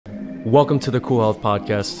Welcome to the Kool Health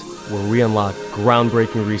Podcast, where we unlock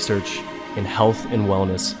groundbreaking research in health and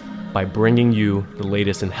wellness by bringing you the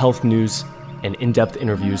latest in health news and in-depth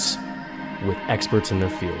interviews with experts in their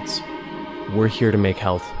fields. We're here to make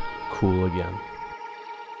health cool again.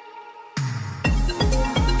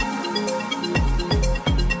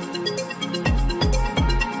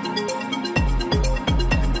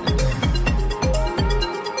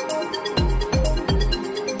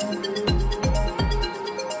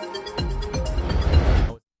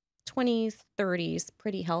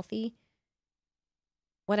 Pretty healthy.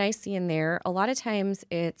 What I see in there, a lot of times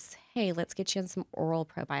it's, hey, let's get you on some oral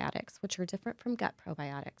probiotics, which are different from gut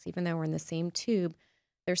probiotics. Even though we're in the same tube,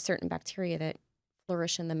 there's certain bacteria that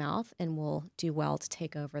flourish in the mouth and will do well to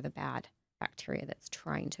take over the bad bacteria that's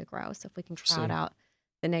trying to grow. So if we can crowd out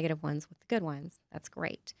the negative ones with the good ones, that's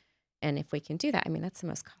great. And if we can do that, I mean, that's the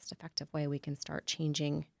most cost-effective way we can start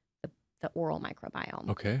changing the oral microbiome.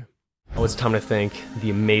 Okay. Oh, it's time to thank the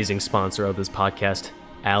amazing sponsor of this podcast,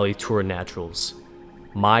 Alitura Naturals,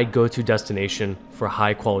 my go-to destination for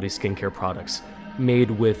high-quality skincare products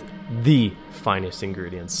made with the finest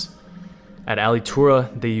ingredients. At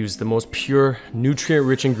Alitura, they use the most pure,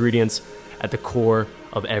 nutrient-rich ingredients at the core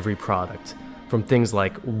of every product, from things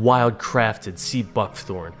like wild-crafted seed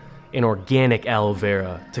buckthorn and organic aloe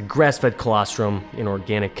vera to grass-fed colostrum and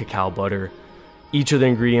organic cacao butter. Each of the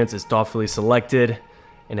ingredients is thoughtfully selected,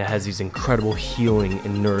 and it has these incredible healing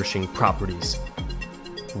and nourishing properties.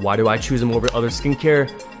 Why do I choose them over other skincare?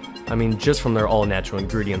 I mean, just from their all-natural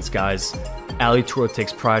ingredients, guys. Alitura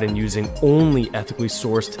takes pride in using only ethically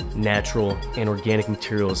sourced, natural, and organic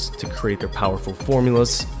materials to create their powerful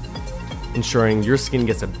formulas, ensuring your skin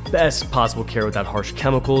gets the best possible care without harsh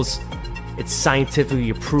chemicals. It's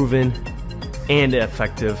scientifically proven and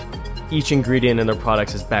effective. Each ingredient in their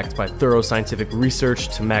products is backed by thorough scientific research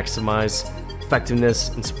to maximize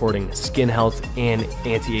effectiveness in supporting skin health and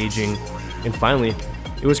anti-aging. And finally,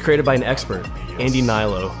 it was created by an expert, Andy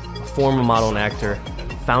Nilo, a former model and actor,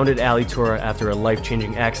 founded Alitura after a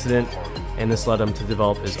life-changing accident, and this led him to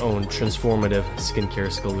develop his own transformative skincare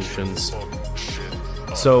solutions.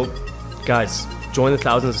 So, guys, join the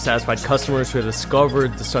thousands of satisfied customers who have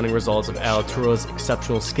discovered the stunning results of Alitura's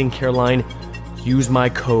exceptional skincare line. Use my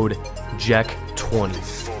code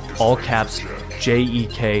JEK20, all caps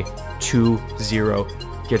JEK20.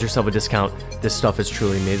 Get yourself a discount. This stuff is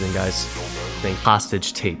truly amazing, guys. Thank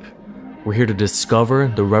hostage tape. We're here to discover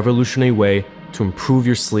the revolutionary way to improve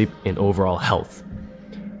your sleep and overall health.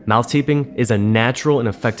 Mouth taping is a natural and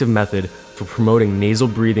effective method for promoting nasal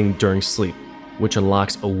breathing during sleep, which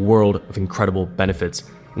unlocks a world of incredible benefits,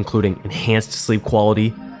 including enhanced sleep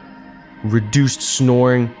quality, reduced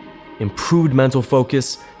snoring, improved mental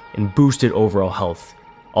focus, and boosted overall health.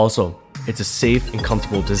 Also, it's a safe and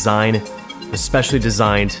comfortable design, especially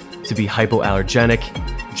designed to be hypoallergenic,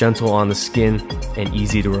 gentle on the skin, and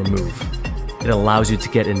easy to remove. It allows you to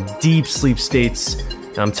get in deep sleep states,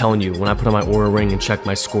 and I'm telling you, when I put on my Oura Ring and check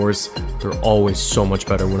my scores, they're always so much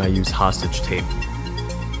better when I use hostage tape.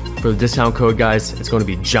 For the discount code, guys, it's going to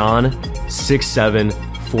be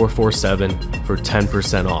John67447 for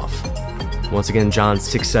 10% off. Once again,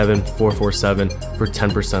 John67447 for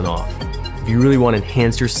 10% off. If you really want to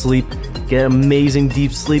enhance your sleep, get amazing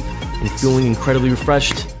deep sleep, and feeling incredibly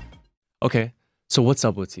refreshed. Okay, so what's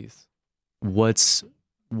up with teeth? Why do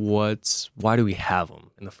we have them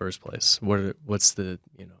in the first place? What's the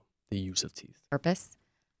use of teeth? Purpose?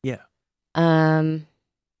 Yeah. I mean,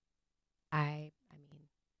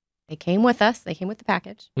 they came with us. They came with the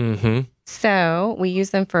package. Mm-hmm. So we use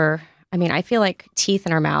them for, I feel like teeth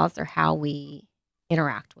in our mouths are how we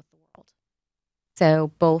interact with the world.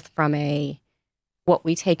 So both from what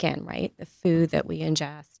we take in, right? The food that we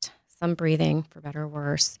ingest, some breathing, for better or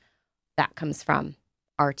worse, that comes from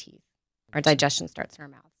our teeth. Our digestion starts in our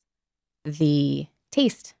mouths. The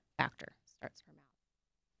taste factor starts in our mouth.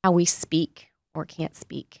 How we speak or can't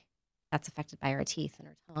speak, that's affected by our teeth and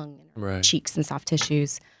our tongue and our cheeks and soft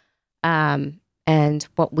tissues. And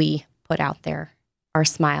what we put out there, our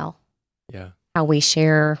smile, how we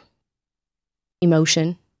share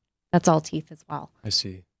emotion, that's all teeth as well. I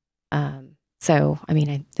see. So,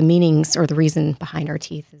 the meanings or the reason behind our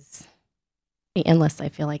teeth is pretty endless. I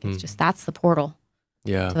feel like it's just, that's the portal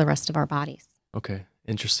to the rest of our bodies. Okay,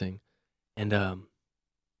 interesting. And in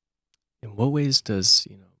what ways does,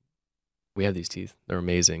 we have these teeth, they're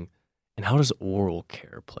amazing. And how does oral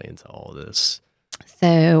care play into all this?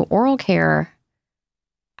 So oral care,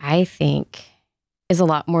 I think, is a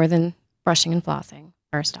lot more than brushing and flossing,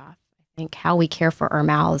 first off. I think how we care for our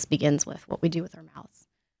mouths begins with what we do with our mouths.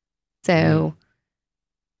 So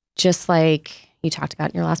just like, you talked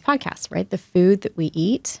about in your last podcast, right? The food that we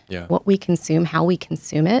eat, Yeah. what we consume, how we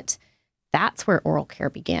consume it, that's where oral care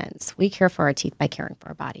begins. We care for our teeth by caring for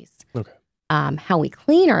our bodies. Okay. How we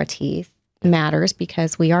clean our teeth matters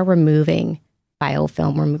because we are removing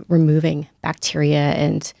biofilm, we're removing bacteria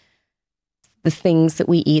and the things that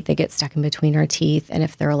we eat that get stuck in between our teeth. And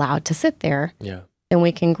if they're allowed to sit there, then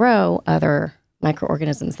we can grow other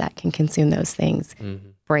microorganisms that can consume those things,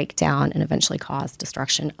 break down, and eventually cause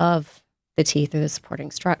destruction of the teeth or the supporting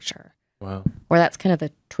structure. Wow. Or that's kind of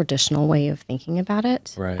the traditional way of thinking about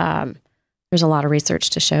it. Right. There's a lot of research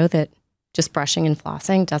to show that just brushing and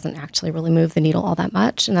flossing doesn't actually really move the needle all that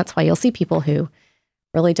much. And that's why you'll see people who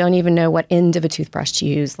really don't even know what end of a toothbrush to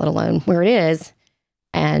use, let alone where it is.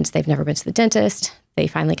 And they've never been to the dentist. They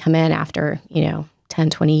finally come in after, 10,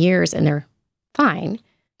 20 years and they're fine.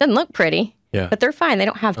 Doesn't look pretty, but they're fine. They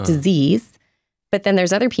don't have disease. But then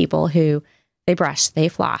there's other people who they brush, they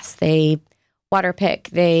floss, they water pick,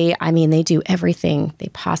 they do everything they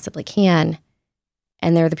possibly can.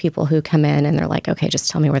 And they're the people who come in and they're like, okay, just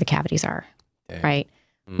tell me where the cavities are, right?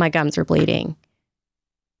 My gums are bleeding.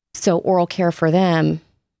 So oral care for them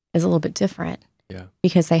is a little bit different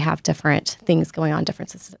because they have different things going on, different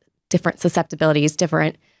susceptibilities,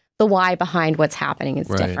 the why behind what's happening is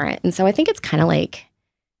different. And so I think it's kind of like,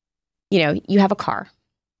 you have a car,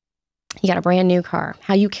 you got a brand new car.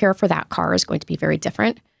 How you care for that car is going to be very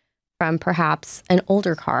different from perhaps an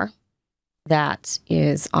older car that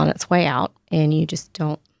is on its way out and you just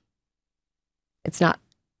it's not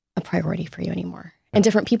a priority for you anymore. And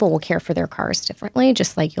different people will care for their cars differently,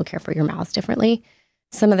 just like you'll care for your mouths differently.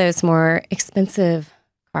 Some of those more expensive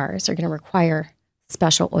cars are going to require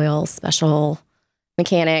special oils, special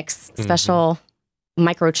mechanics, special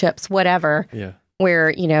microchips, whatever. Yeah.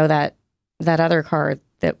 Where, that other car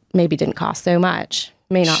that maybe didn't cost so much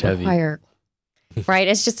may not require, right?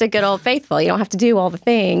 It's just a good old faithful. You don't have to do all the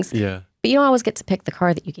things. Yeah. But you don't always get to pick the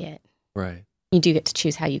car that you get. Right. You do get to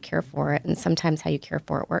choose how you care for it. And sometimes how you care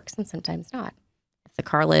for it works and sometimes not. If the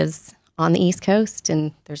car lives on the East Coast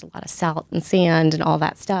and there's a lot of salt and sand and all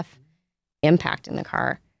that stuff impacting the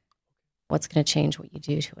car, what's going to change what you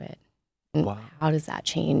do to it? And how does that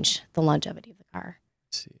change the longevity of the car?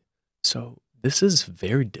 Let's see. So this is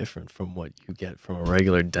very different from what you get from a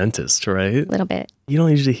regular dentist, right? A little bit. You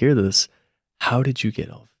don't usually hear this. How did you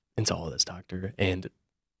get into all this, doctor? And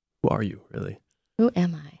who are you, really? Who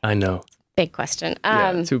am I? I know. Big question.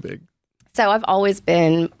 Yeah, too big. So I've always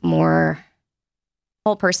been more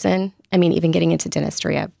whole person. I mean, even getting into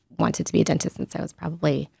dentistry, I've wanted to be a dentist since I was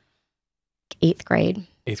probably 8th grade.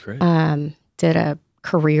 8th grade? Did a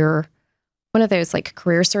career, one of those like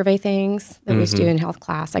career survey things that we used to do in health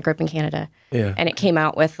class. I grew up in Canada. Yeah. And it came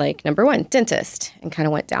out with like number 1, dentist, and kind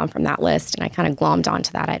of went down from that list. And I kind of glommed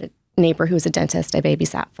onto that. I had a neighbor who was a dentist I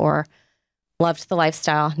babysat for, loved the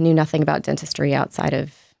lifestyle, knew nothing about dentistry outside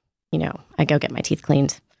of, I go get my teeth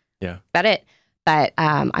cleaned. Yeah. That's it. But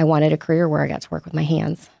I wanted a career where I got to work with my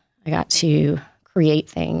hands. I got to create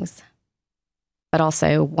things, but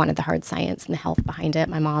also wanted the hard science and the health behind it.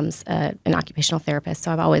 My mom's an occupational therapist,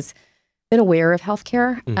 so I've always been aware of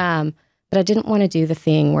healthcare. But I didn't want to do the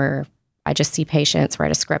thing where I just see patients,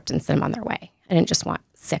 write a script, and send them on their way. I didn't just want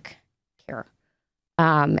sick care.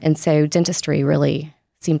 And so dentistry really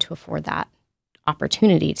seemed to afford that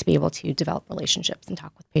opportunity to be able to develop relationships and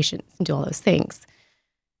talk with patients and do all those things.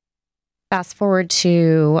 Fast forward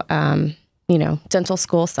to, dental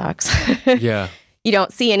school sucks. Yeah. You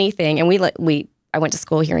don't see anything. And I went to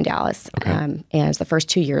school here in Dallas. Okay. And the first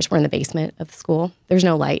 2 years we're in the basement of the school. There's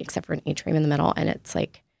no light except for an atrium in the middle. And it's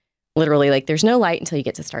like, literally like there's no light until you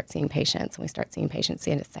get to start seeing patients. And we start seeing patients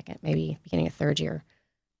the end of 2nd, maybe beginning of 3rd year.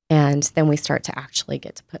 And then we start to actually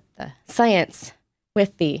get to put the science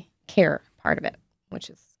with the care part of it, which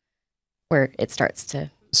is where it starts to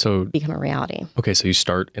become a reality. Okay, so you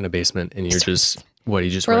start in a basement and we're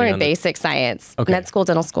learning basic science. Okay. Med school,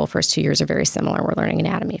 dental school, first 2 years are very similar. We're learning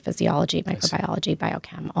anatomy, physiology, microbiology,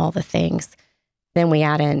 biochem, all the things. Then we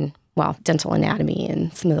add in, dental anatomy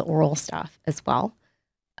and some of the oral stuff as well.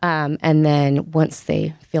 And then once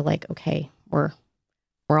they feel like, okay, we're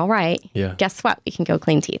all right, guess what? We can go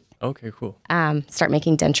clean teeth. Okay, cool. Start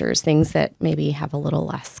making dentures, things that maybe have a little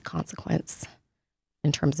less consequence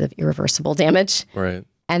in terms of irreversible damage. Right.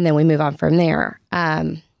 And then we move on from there.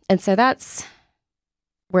 And so that's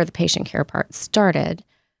where the patient care part started.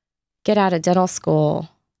 Get out of dental school,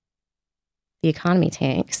 the economy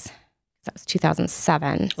tanks. That was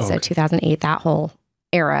 2007. Okay. So 2008, that whole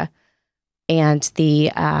era. And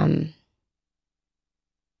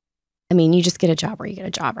you just get a job where you get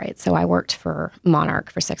a job, right? So I worked for Monarch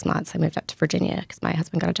for 6 months. I moved up to Virginia because my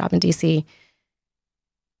husband got a job in DC.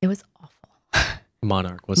 It was awful.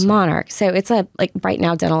 Monarch. What's Monarch. So it's like Right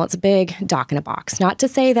Now Dental, it's a big doc in a box. Not to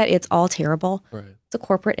say that it's all terrible. Right. It's a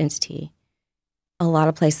corporate entity. A lot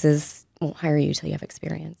of places won't hire you till you have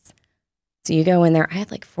experience. So you go in there. I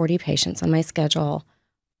had like 40 patients on my schedule.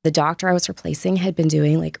 The doctor I was replacing had been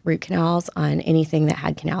doing like root canals on anything that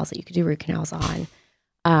had canals that you could do root canals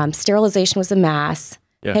on. Sterilization was a mess.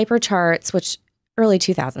 Yeah. Paper charts, which early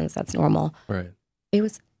 2000s, that's normal. Right. It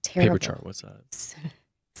was terrible. Paper chart, what's that?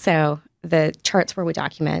 So the charts where we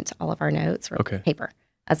document all of our notes were paper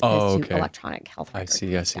as opposed to electronic health records.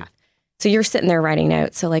 I see. So you're sitting there writing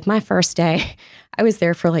notes. So like my first day, I was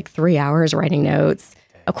there for like 3 hours writing notes.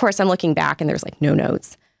 Of course, I'm looking back and there's like no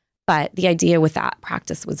notes. But the idea with that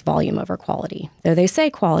practice was volume over quality. Though they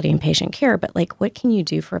say quality in patient care, but like what can you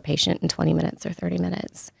do for a patient in 20 minutes or 30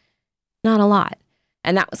 minutes? Not a lot.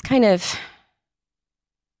 And that was kind of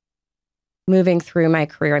moving through my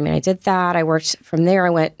career. I mean, I did that. I worked from there. I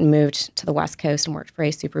went and moved to the West Coast and worked for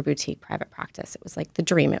a super boutique private practice. It was like the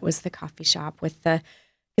dream. It was the coffee shop with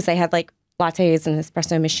because they had like lattes and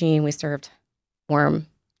espresso machine. We served warm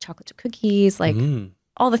chocolate chip cookies, like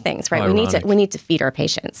all the things, right? We need to feed our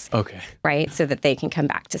patients. Okay. Right. So that they can come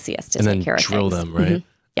back to see us to take care of things. And then drill them, right?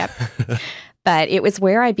 Yep. But it was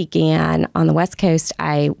where I began on the West Coast.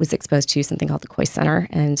 I was exposed to something called the Kois Center.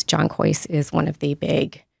 And John Kois is one of the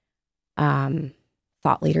big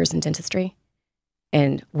thought leaders in dentistry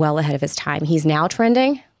and well ahead of his time. He's now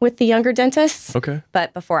trending with the younger dentists. Okay.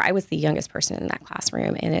 But before, I was the youngest person in that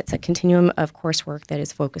classroom. And it's a continuum of coursework that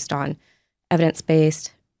is focused on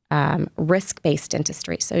evidence-based, risk-based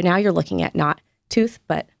dentistry. So now you're looking at not tooth,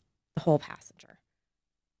 but the whole passenger,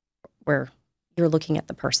 where you're looking at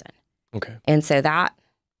the person. Okay. And so that,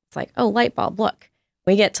 it's like, oh, light bulb, look.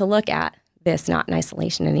 We get to look at this not in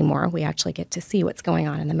isolation anymore. We actually get to see what's going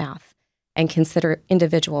on in the mouth and consider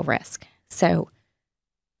individual risk. So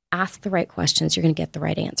ask the right questions, you're going to get the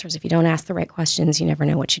right answers. If you don't ask the right questions, you never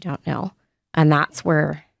know what you don't know. And that's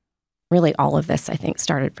where really all of this, I think,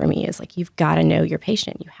 started for me, is like, you've got to know your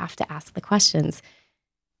patient. You have to ask the questions.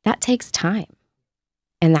 That takes time.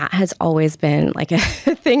 And that has always been like a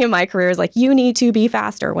thing in my career, is like, you need to be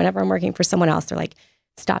faster. Whenever I'm working for someone else, they're like,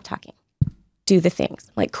 stop talking, do the things.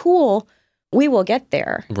 I'm like, cool, we will get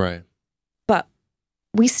there. Right. But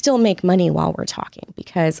we still make money while we're talking,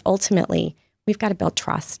 because ultimately we've got to build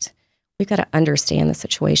trust. We've got to understand the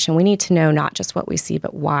situation. We need to know not just what we see,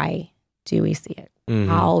 but why do we see it?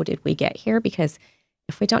 Mm-hmm. How did we get here? Because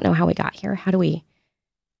if we don't know how we got here, how do we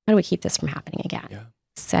keep this from happening again? Yeah.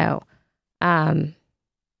 So,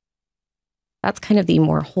 that's kind of the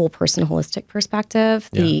more whole person, holistic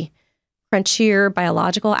perspective. Yeah. The crunchier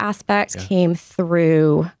biological aspects came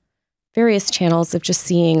through various channels of just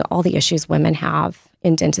seeing all the issues women have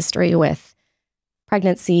in dentistry with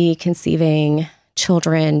pregnancy, conceiving,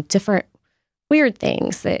 children, different weird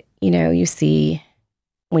things that, you see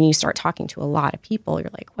when you start talking to a lot of people.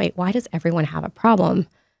 You're like, wait, why does everyone have a problem?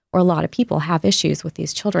 Or a lot of people have issues with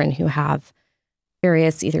these children who have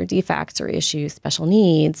various either defects or issues, special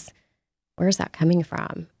needs. Where's that coming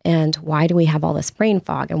from? And why do we have all this brain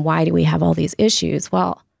fog? And why do we have all these issues?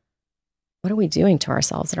 Well, what are we doing to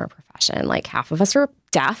ourselves in our profession? Like, half of us are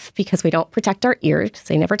deaf because we don't protect our ears, because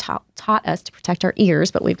they never taught us to protect our ears,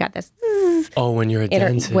 but we've got this. Oh, when you're a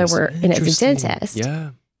dentist. When we're in as a dentist.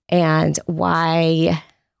 Yeah. And why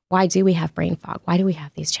do we have brain fog? Why do we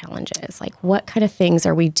have these challenges? Like, what kind of things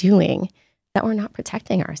are we doing that we're not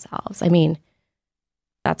protecting ourselves? I mean,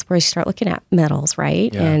 that's where you start looking at metals,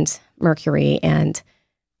 right? Yeah. And mercury. And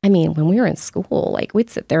I mean, when we were in school, like, we'd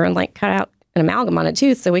sit there and like cut out an amalgam on a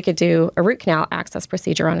tooth so we could do a root canal access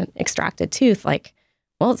procedure on an extracted tooth. Like,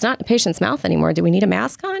 well, it's not in a patient's mouth anymore. Do we need a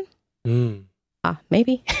mask on?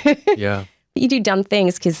 Maybe. Yeah. But you do dumb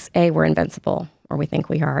things because A, we're invincible, or we think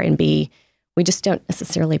we are, and B, we just don't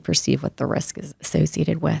necessarily perceive what the risk is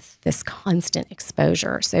associated with this constant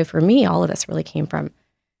exposure. So for me, all of this really came from,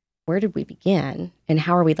 where did we begin, and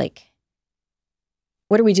how are we, like,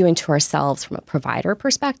 what are we doing to ourselves from a provider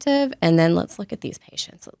perspective? And then let's look at these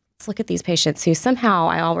patients. Let's look at these patients who somehow,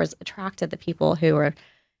 I always attracted the people who are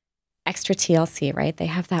extra TLC, right? They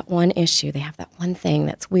have that one issue. They have that one thing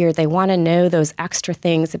that's weird. They want to know those extra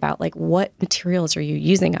things about, like, what materials are you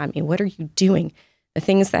using on me? What are you doing? The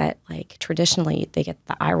things that, like, traditionally they get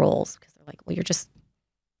the eye rolls because they're like, well,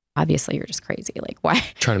 obviously you're just crazy. Like, why?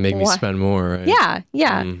 Trying to make me spend more, right? Yeah.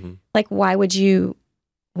 Yeah. Mm-hmm. Like, why would you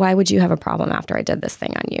have a problem after I did this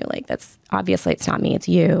thing on you? Like, that's obviously, it's not me, it's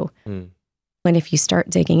you. When if you start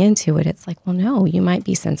digging into it, it's like, well, no, you might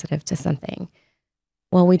be sensitive to something.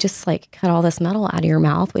 Well, we just, like, cut all this metal out of your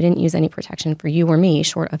mouth. We didn't use any protection for you or me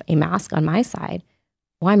short of a mask on my side.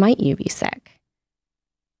 Why might you be sick?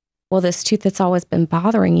 well, this tooth that's always been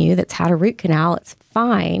bothering you, that's had a root canal, it's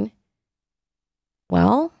fine.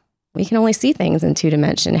 Well, we can only see things in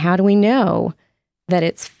 2-dimension. How do we know that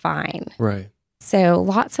it's fine? Right. So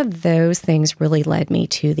lots of those things really led me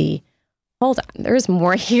to the, hold on, there's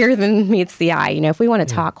more here than meets the eye. If we want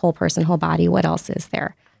to talk whole person, whole body, what else is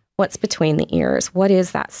there? What's between the ears? What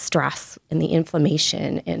is that stress and the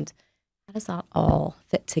inflammation? And how does that all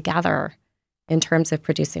fit together in terms of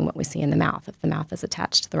producing what we see in the mouth? If the mouth is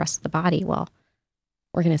attached to the rest of the body, well,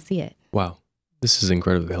 we're going to see it. Wow. This is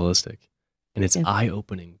incredibly holistic. And it's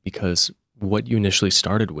eye-opening because what you initially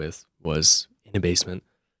started with was in a basement,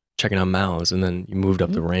 checking out mouths, and then you moved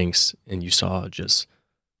up the ranks and you saw just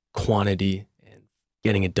quantity and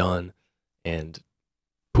getting it done, and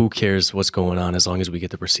who cares what's going on as long as we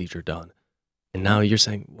get the procedure done. And now you're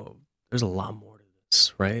saying, whoa, there's a lot more to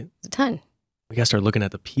this, right? A ton. We got to start looking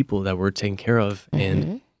at the people that we're taking care of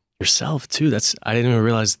and yourself too. I didn't even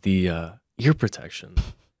realize the ear protection,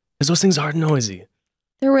 because those things are noisy.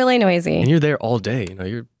 They're really noisy. And you're there all day,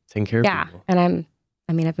 you're taking care of people. And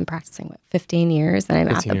I've been practicing, 15 years, and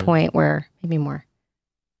I'm at the point where, maybe more.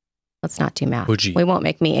 Let's not do math. We won't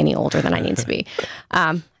make me any older than I need to be.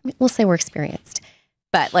 We'll say we're experienced.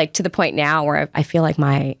 But to the point now where I feel like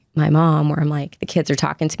my mom, where I'm like, the kids are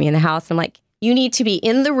talking to me in the house. I'm like, you need to be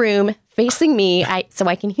in the room facing me so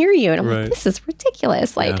I can hear you. And I'm like, this is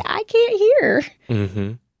ridiculous. I can't hear.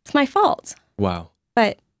 Mm-hmm. It's my fault. Wow.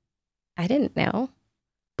 But I didn't know.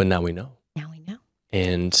 But now we know.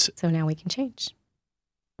 And so now we can change.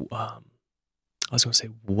 I was going to say,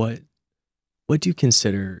 what do you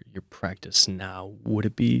consider your practice now? Would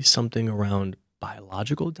it be something around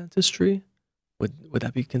biological dentistry? Would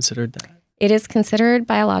that be considered that? It is considered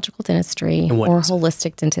biological dentistry or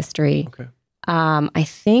holistic dentistry. Okay. I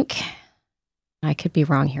think, I could be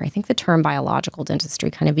wrong here, I think the term biological dentistry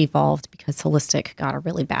kind of evolved because holistic got a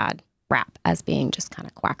really bad rap as being just kind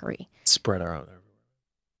of quackery. Spread around everywhere.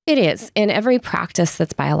 It is. In every practice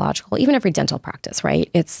that's biological, even every dental practice, right?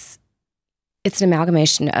 It's an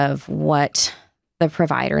amalgamation of what the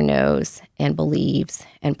provider knows and believes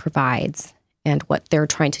and provides and what they're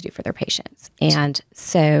trying to do for their patients. And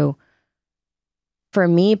so for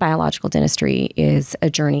me, biological dentistry is a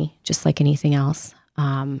journey, just like anything else.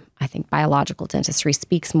 I think biological dentistry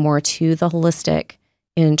speaks more to the holistic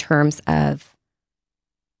in terms of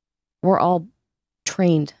we're all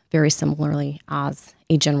trained very similarly as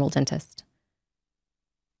a general dentist.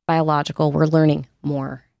 Biological, we're learning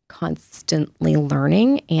more, constantly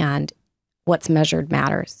learning, and what's measured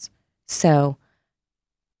matters. So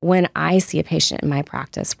when I see a patient in my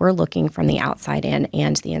practice, we're looking from the outside in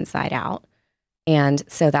and the inside out. And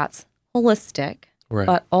so that's holistic,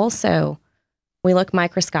 but also we look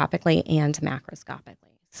microscopically and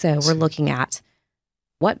macroscopically. So we're looking at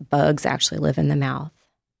what bugs actually live in the mouth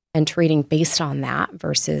and treating based on that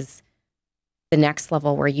versus the next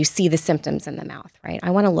level where you see the symptoms in the mouth, right? I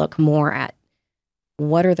want to look more at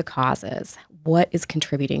what are the causes, what is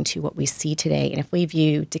contributing to what we see today. And if we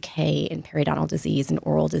view decay and periodontal disease and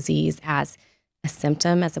oral disease as a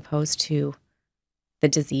symptom as opposed to the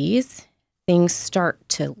disease, things start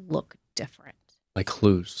to look different. Like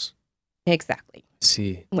clues. Exactly.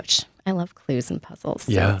 See. Which I love clues and puzzles.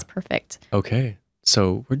 So it's perfect. Okay.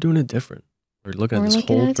 So we're doing it different. We're looking at this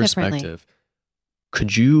whole perspective.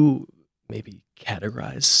 Could you maybe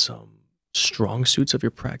categorize some strong suits of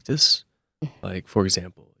your practice? Like, for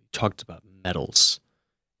example, you talked about metals.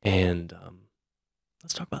 And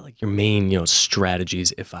let's talk about your main,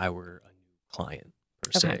 strategies if I were a new client,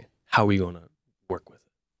 per se. How are we going to work with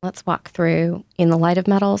it? Let's walk through in the light of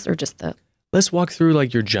metals or just the... Let's walk through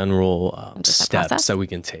your general steps that we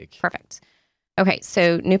can take. Perfect. Okay,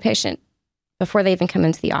 so new patient, before they even come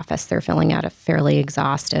into the office, they're filling out a fairly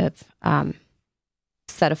exhaustive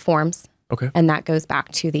set of forms. Okay. And that goes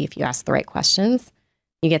back to if you ask the right questions,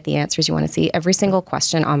 you get the answers you want to see. Every single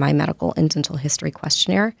question on my medical and dental history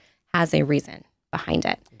questionnaire has a reason behind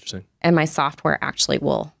it. Interesting. And my software actually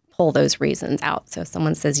will pull those reasons out. So if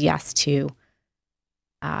someone says yes to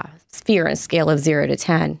fear on a scale of 0 to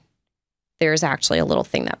 10, there's actually a little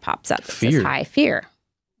thing that pops up that says high fear.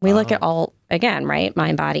 We look at all, again, right?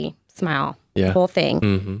 Mind, body, smile, the whole thing.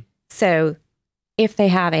 Mm-hmm. So if they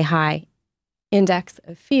have a high index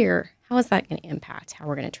of fear, how is that going to impact how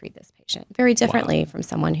we're going to treat this patient? Very differently from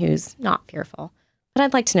someone who's not fearful. But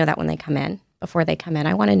I'd like to know that when they come in, before they come in.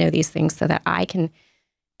 I want to know these things so that I can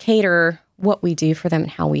cater what we do for them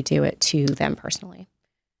and how we do it to them personally.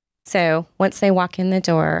 So once they walk in the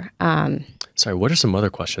door... Sorry, what are some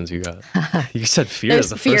other questions you got? You said fear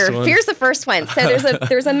is the first one. Fear's the first one. So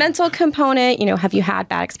there's a mental component. Have you had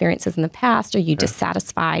bad experiences in the past? Are you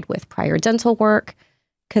dissatisfied with prior dental work?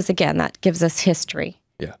 Because again, that gives us history.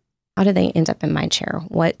 Yeah. How did they end up in my chair?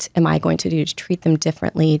 What am I going to do to treat them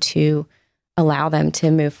differently to allow them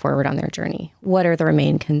to move forward on their journey? What are their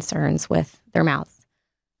main concerns with their mouths?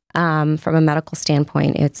 From a medical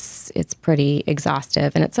standpoint, it's pretty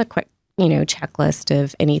exhaustive, and it's a quick, checklist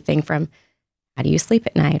of anything from how do you sleep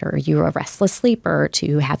at night, or are you a restless sleeper,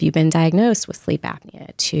 to have you been diagnosed with sleep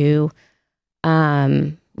apnea, to,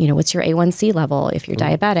 what's your A1C level if you're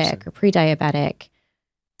diabetic or pre-diabetic,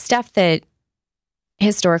 stuff that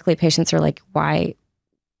historically patients are like, why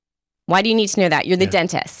do you need to know that? You're the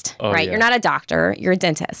dentist, right? Yeah. You're not a doctor. You're a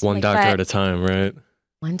dentist. One doctor at a time, right?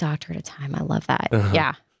 One doctor at a time. I love that.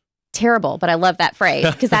 Yeah. Terrible, but I love that phrase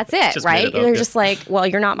because that's it, right? They're just like, well,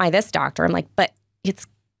 you're not my this doctor. I'm like, but it's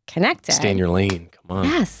connected. Stay in your lane. Come on.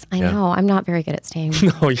 Yes, I know. I'm not very good at staying.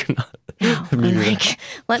 No, you're not. No, I'm like,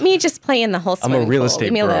 let me just play in the whole swimming I'm a real estate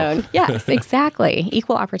Leave me bro. alone. Yes, exactly.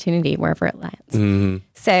 Equal opportunity wherever it lands. Mm-hmm.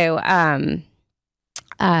 So,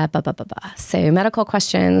 So medical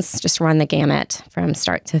questions, just run the gamut from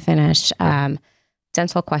start to finish.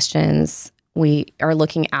 Dental questions, we are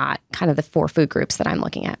looking at kind of the 4 food groups that I'm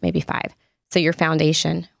looking at, maybe 5. So your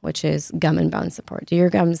foundation, which is gum and bone support. Do your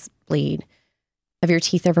gums bleed? Have your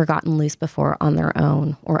teeth ever gotten loose before on their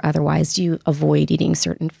own or otherwise? Do you avoid eating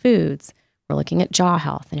certain foods? We're looking at jaw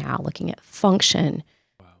health now, looking at function.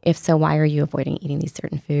 Wow. If so, why are you avoiding eating these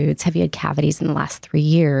certain foods? Have you had cavities in the last 3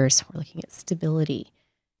 years? We're looking at stability.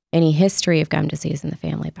 Any history of gum disease in the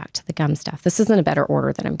family, back to the gum stuff. This isn't a better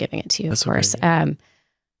order that I'm giving it to you, of course. Okay.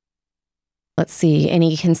 Let's see,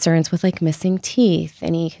 any concerns with like missing teeth,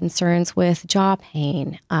 any concerns with jaw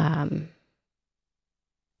pain?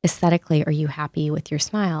 Aesthetically, are you happy with your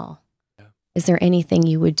smile? Yeah. Is there anything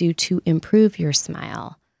you would do to improve your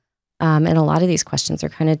smile? And a lot of these questions are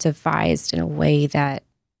kind of devised in a way that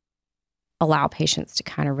allow patients to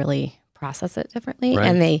kind of really process it differently. Right.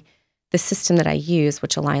 And the system that I use,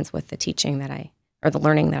 which aligns with the teaching the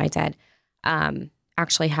learning that I did,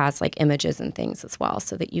 actually has like images and things as well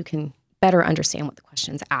so that you can better understand what the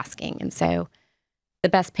question's asking. And so the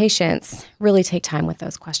best patients really take time with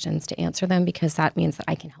those questions to answer them because that means that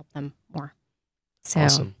I can help them more. So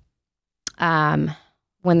awesome.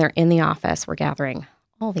 When they're in the office, we're gathering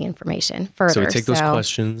all the information further. So we take those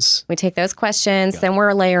questions. We take those questions. Then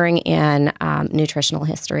we're layering in nutritional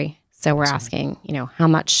history. So we're asking, how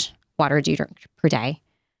much water do you drink per day?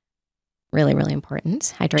 Really, really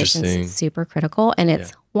important. Hydration is super critical. And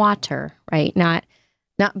it's water, right? Not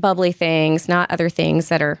bubbly things, not other things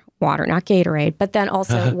that are water, not Gatorade. But then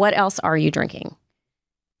also, what else are you drinking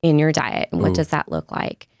in your diet? And what does that look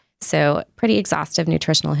like? So pretty exhaustive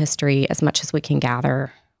nutritional history as much as we can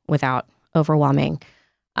gather without overwhelming.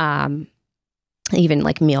 Even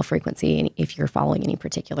like meal frequency. If you're following any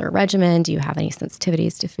particular regimen, do you have any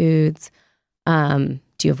sensitivities to foods?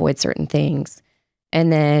 Do you avoid certain things?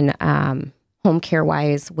 And then home care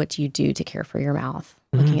wise, what do you do to care for your mouth?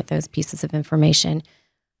 Mm-hmm. Looking at those pieces of information.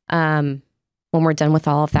 When we're done with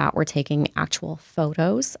all of that, we're taking actual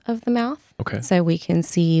photos of the mouth. Okay. So we can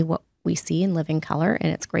see what we see in living color,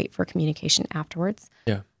 and it's great for communication afterwards.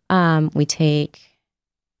 Yeah. We take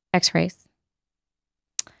x-rays.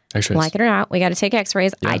 Like it or not, we got to take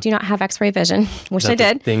x-rays. Yeah. I do not have x-ray vision. Wish I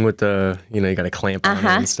did. Thing with the, you got to clamp on it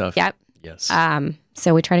and stuff. Yep. Yes.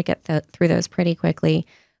 So we try to get through those pretty quickly.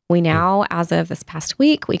 We now, as of this past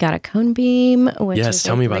week, we got a cone beam, which is a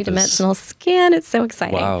 3-dimensional scan. It's so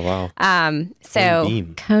exciting. Wow.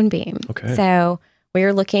 Cone beam. Okay. So we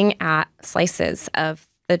are looking at slices of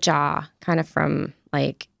the jaw, kind of from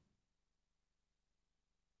like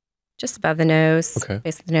just above the nose,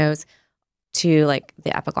 base of the nose, to like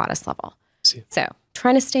the epiglottis level. So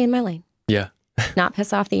trying to stay in my lane. Yeah. Not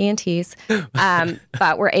piss off the ENTs.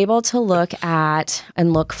 But we're able to look at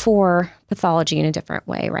and look for pathology in a different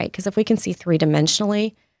way, right? Because if we can see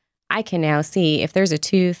 3-dimensionally, I can now see if there's a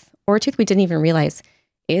tooth or a tooth we didn't even realize.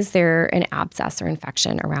 Is there an abscess or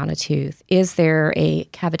infection around a tooth? Is there a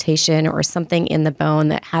cavitation or something in the bone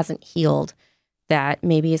that hasn't healed that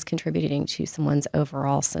maybe is contributing to someone's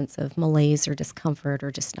overall sense of malaise or discomfort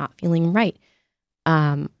or just not feeling right?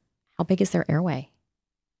 How big is their airway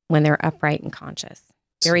when they're upright and conscious?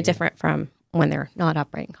 Very different from when they're not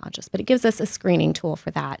upright and conscious, but it gives us a screening tool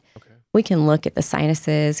for that. Okay. We can look at the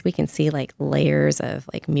sinuses. We can see like layers of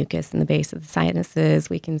like mucus in the base of the sinuses.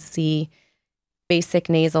 We can see basic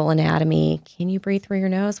nasal anatomy. Can you breathe through your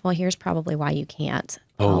nose? Well, here's probably why you can't.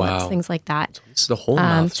 Oh, wow. Things like that. So it's the whole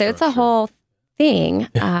mouth So it's a whole thing,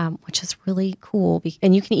 which is really cool.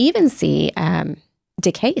 And you can even see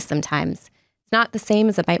decay sometimes. It's not the same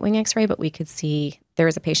as a bite wing x-ray, but we could see, there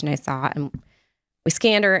was a patient I saw and we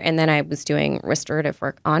scanned her and then I was doing restorative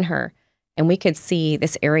work on her And we could see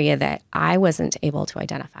this area that I wasn't able to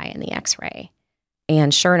identify in the x-ray.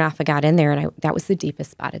 And sure enough, I got in there and that was the deepest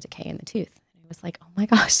spot of decay in the tooth. I was like, oh my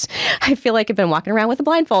gosh, I feel like I've been walking around with a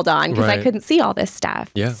blindfold on because I couldn't see all this stuff.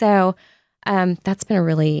 Yeah. So that's been a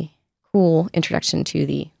really cool introduction to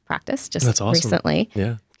the practice just That's awesome. Recently.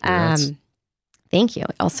 Yeah. Thank you.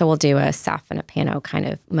 Also, we'll do a Ceph and a Pano kind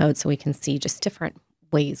of mode so we can see just different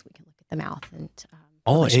ways we can look at the mouth and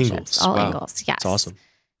all angles. All angles. Yes. That's awesome.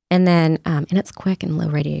 And then, and it's quick and low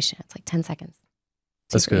radiation. It's like 10 seconds.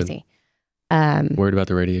 That's good. Easy. Worried about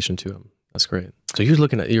the radiation too. That's great. So you're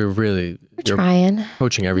trying.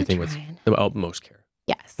 approaching everything with the utmost care.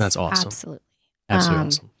 Yes. That's awesome. Absolutely. Absolutely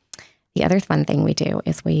awesome. The other fun thing we do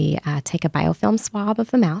is we take a biofilm swab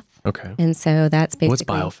of the mouth. Okay. And so that's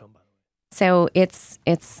basically... What's biofilm, by the way? So it's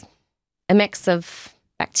a mix of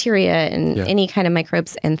bacteria and any kind of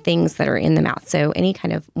microbes and things that are in the mouth. So any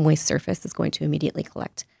kind of moist surface is going to immediately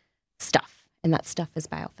collect stuff. And that stuff is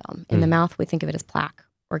biofilm. In the mouth, we think of it as plaque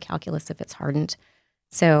or calculus if it's hardened.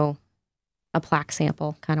 So a plaque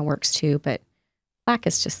sample kind of works too, but plaque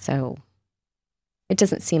is just so... It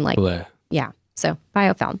doesn't seem like... Bleh. Yeah. So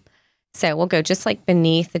biofilm. So we'll go just like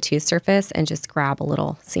beneath the tooth surface and just grab a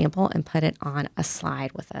little sample and put it on a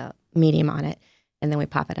slide with a medium on it. And then we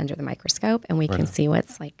pop it under the microscope and we can see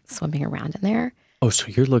what's like swimming around in there. Oh, so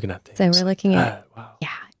you're looking at things. So we're looking at, wow. Yeah,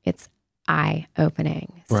 it's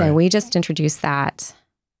eye-opening. Right. So we just introduced that,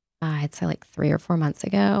 I'd say like 3 or 4 months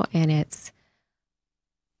ago. And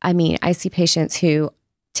I see patients who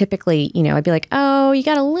typically, I'd be like, oh, you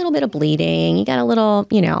got a little bit of bleeding. You got a little,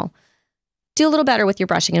 do a little better with your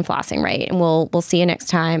brushing and flossing, right? And we'll see you next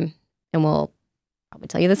time. And we'll probably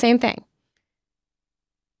tell you the same thing.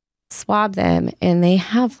 Swab them, and they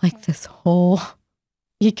have like this whole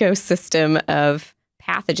ecosystem of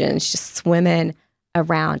pathogens just swimming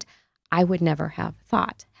around. I would never have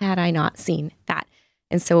thought had I not seen that.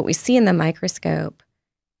 And so what we see in the microscope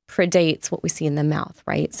predates what we see in the mouth,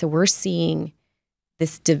 right? So we're seeing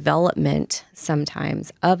this development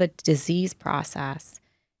sometimes of a disease process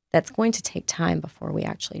that's going to take time before we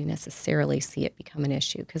actually necessarily see it become an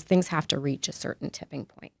issue because things have to reach a certain tipping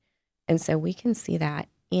point. And so we can see that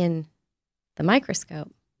in the microscope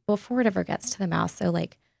before it ever gets to the mouth. So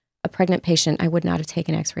like a pregnant patient, I would not have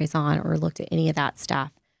taken x-rays on or looked at any of that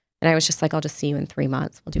stuff. And I was just like, I'll just see you in 3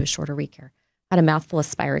 months. We'll do a shorter recare. I had a mouthful of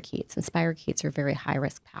spirochetes, and spirochetes are very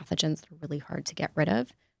high-risk pathogens. They're really hard to get rid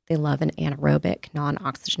of. They love an anaerobic,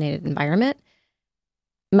 non-oxygenated environment.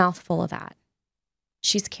 Mouthful of that.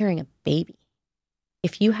 She's carrying a baby.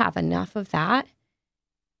 If you have enough of that,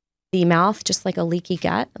 the mouth, just like a leaky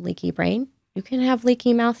gut, a leaky brain, you can have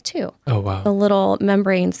leaky mouth too. Oh, wow. The little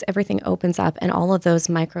membranes, everything opens up, and all of those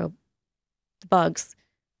micro bugs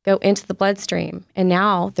go into the bloodstream. And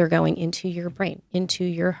now they're going into your brain, into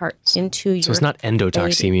your heart, into your... So it's not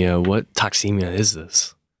endotoxemia. baby. What toxemia is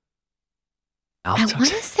this? I want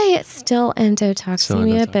to say it's still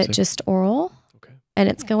endotoxemia, but just oral. Okay. And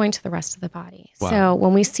it's going to the rest of the body. Wow. So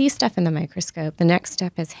when we see stuff in the microscope, the next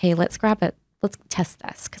step is, hey, let's grab it. Let's test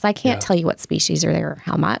this. Because I can't tell you what species are there or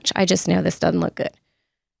how much. I just know this doesn't look good.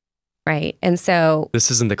 Right. And so... This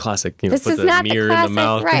isn't the classic, this put is the not mirror the classic, in the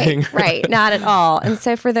mouth right, thing. Right. Not at all. And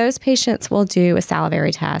so for those patients, we'll do a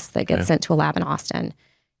salivary test that gets sent to a lab in Austin.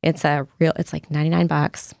 It's like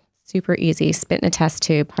 $99. Super easy. Spit in a test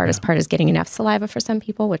tube. Hardest part is getting enough saliva for some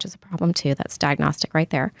people, which is a problem too. That's diagnostic right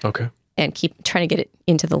there. Okay. And keep trying to get it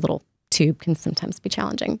into the little tube can sometimes be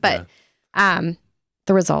challenging. But the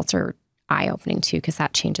results are eye-opening too, because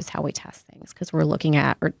that changes how we test things, because we're looking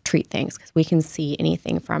at or treat things, because we can see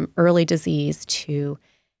anything from early disease to,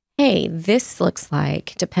 hey, this looks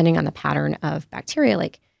like, depending on the pattern of bacteria,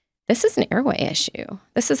 like this is an airway issue.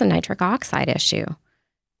 This is a nitric oxide issue.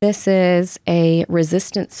 This is a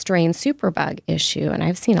resistant strain superbug issue, and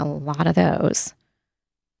I've seen a lot of those.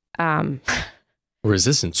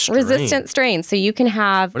 Resistant strain? Resistant strain. So you can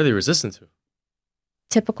have... What are they resistant to?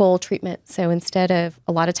 Typical treatment. So instead of,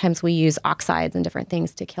 a lot of times we use oxides and different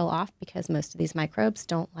things to kill off because most of these microbes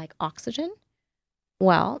don't like oxygen.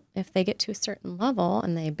 Well, if they get to a certain level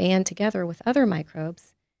and they band together with other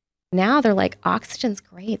microbes, now they're like, oxygen's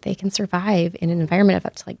great. They can survive in an environment of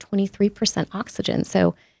up to like 23% oxygen.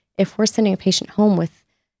 So if we're sending a patient home with,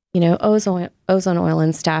 ozone oil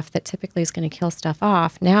and stuff that typically is going to kill stuff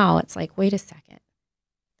off, now it's like, wait a second.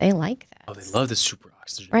 They like this. Oh, they love the super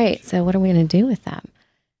oxygen. Right. So what are we going to do with them?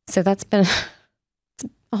 So that's been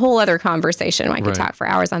a whole other conversation. I could talk for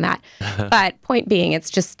hours on that. But point being,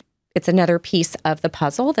 it's another piece of the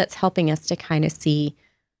puzzle that's helping us to kind of see,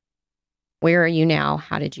 where are you now?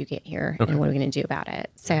 How did you get here? And what are we going to do about it?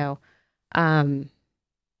 So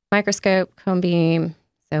microscope, cone beam.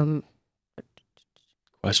 So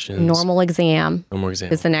Questions. Normal exam. Normal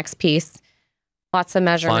exam. Is the next piece. Lots of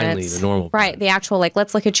measurements. Finally, the normal part. Right. The actual, like,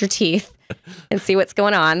 let's look at your teeth and see what's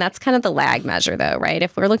going on. That's kind of the lag measure, though, right?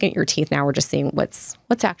 If we're looking at your teeth now, we're just seeing what's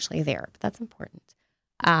actually there. But that's important.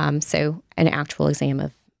 So an actual exam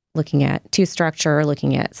of looking at tooth structure,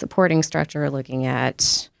 looking at supporting structure, looking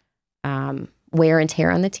at wear and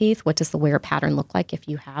tear on the teeth. What does the wear pattern look like if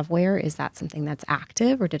you have wear? Is that something that's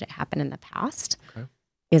active or did it happen in the past?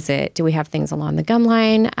 Okay. Do we have things along the gum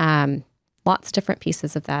line? Lots of different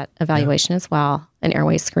pieces of that evaluation as well. And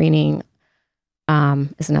airway screening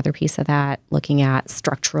is another piece of that. Looking at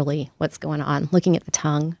structurally what's going on. Looking at the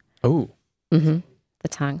tongue. Oh. Mm-hmm. The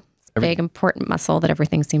tongue. It's a big, important muscle that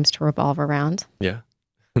everything seems to revolve around. Yeah.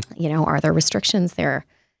 Are there restrictions there?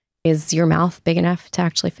 Is your mouth big enough to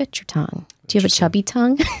actually fit your tongue? Do you have a chubby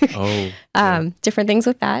tongue? Different things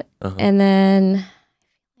with that. Uh-huh. And then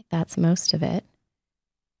that's most of it.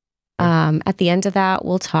 At the end of that,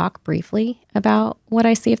 we'll talk briefly about what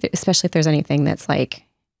I see, especially if there's anything that's like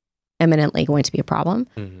imminently going to be a problem.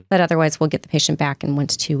 Mm-hmm. But otherwise, we'll get the patient back in 1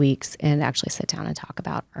 to 2 weeks and actually sit down and talk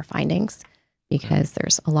about our findings because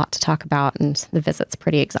there's a lot to talk about and the visit's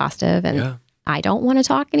pretty exhaustive and I don't want to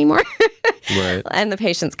talk anymore. Right. And the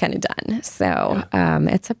patient's kind of done. So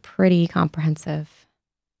it's a pretty comprehensive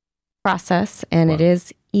process and it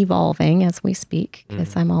is evolving as we speak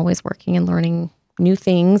because I'm always working and learning new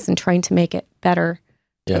things and trying to make it better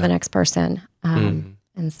for the next person. And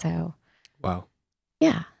so. Wow.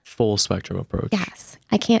 Yeah. Full spectrum approach. Yes.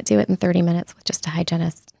 I can't do it in 30 minutes with just a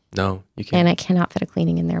hygienist. No, you can't. And I cannot fit a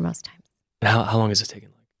cleaning in there most times. And how long is it taking?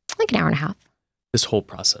 Like an hour and a half. This whole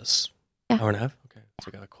process? Yeah. Hour and a half? Okay.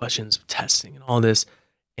 So we got questions, testing and all this.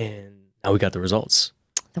 And now we got the results.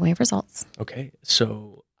 The way of results. Okay.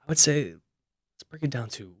 So I would say, let's break it down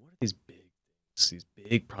to what are these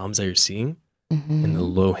big problems that you're seeing and the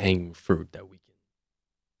low-hanging fruit that we can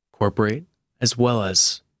incorporate as well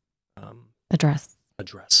as address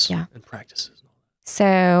and practices.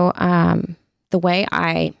 So the way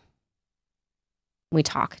we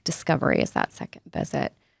talk discovery is that second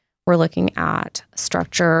visit. We're looking at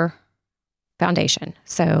structure, foundation.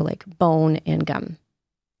 So like bone and gum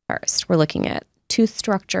first. We're looking at tooth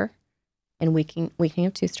structure and weakening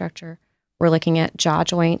of tooth structure. We're looking at jaw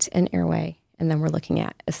joint and airway. And then we're looking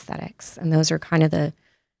at aesthetics. And those are kind of the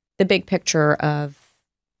big picture of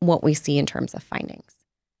what we see in terms of findings.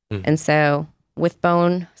 And so with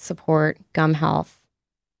bone support, gum health,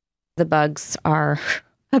 the bugs are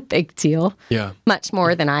a big deal. Yeah. Much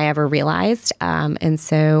more than I ever realized. And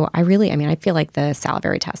so I feel like the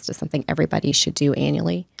salivary test is something everybody should do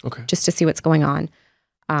annually. Okay. Just to see what's going on.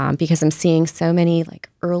 Because I'm seeing so many like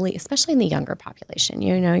early, especially in the younger population,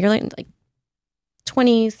 you're like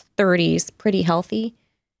 20s, 30s, pretty healthy.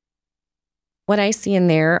 What I see in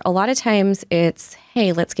there, a lot of times it's,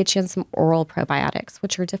 hey, let's get you on some oral probiotics,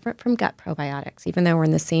 which are different from gut probiotics. Even though we're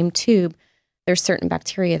in the same tube, there's certain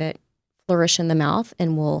bacteria that flourish in the mouth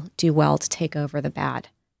and will do well to take over the bad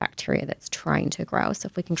bacteria that's trying to grow. So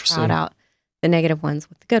if we can crowd out the negative ones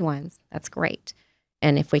with the good ones, that's great.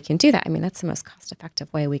 And if we can do that, that's the most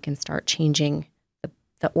cost-effective way we can start changing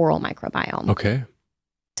the oral microbiome. Okay.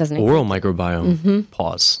 Oral microbiome.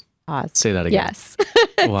 Pause. Say that again. Yes.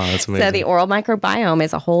 Wow, that's amazing. So the oral microbiome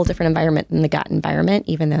is a whole different environment than the gut environment,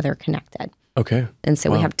 even though they're connected. Okay. And so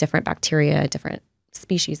we have different bacteria, different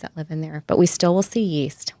species that live in there. But we still will see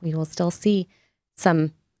yeast. We will still see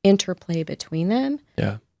some interplay between them.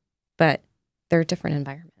 Yeah. But they're different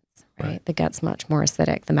environments, right? The gut's much more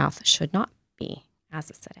acidic. The mouth should not be as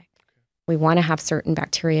acidic. We want to have certain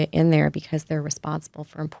bacteria in there because they're responsible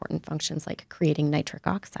for important functions like creating nitric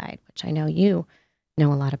oxide, which I know you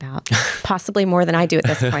know a lot about, possibly more than I do at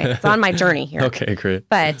this point. It's on my journey here. Okay, great.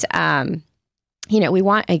 But, we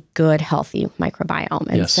want a good, healthy microbiome.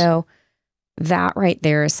 And so that right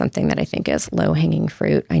there is something that I think is low-hanging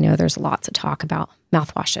fruit. I know there's lots of talk about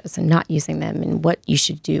mouthwashes and not using them and what you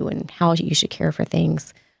should do and how you should care for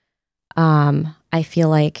things. I feel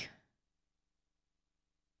like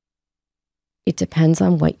it depends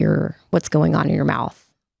on what's going on in your mouth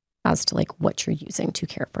as to like what you're using to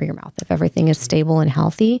care for your mouth. If everything is stable and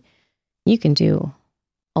healthy, you can do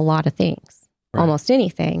a lot of things, almost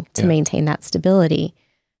anything to maintain that stability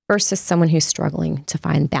versus someone who's struggling to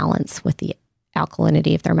find balance with the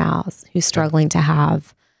alkalinity of their mouths, who's struggling to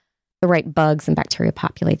have the right bugs and bacteria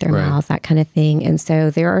populate their mouths, that kind of thing. And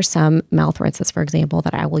so there are some mouth rinses, for example,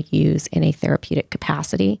 that I will use in a therapeutic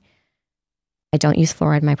capacity. I don't use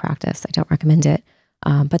fluoride in my practice. I don't recommend it.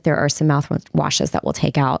 But there are some mouth washes that will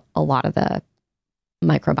take out a lot of the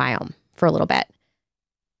microbiome for a little bit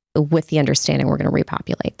with the understanding we're going to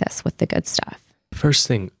repopulate this with the good stuff. First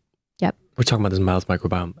thing. Yep. we're talking about this mouth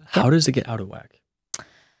microbiome. How does it get out of whack?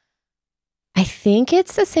 I think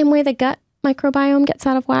it's the same way the gut microbiome gets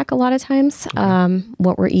out of whack a lot of times. Okay.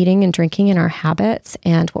 What we're eating and drinking and our habits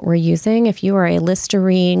and what we're using. If you are a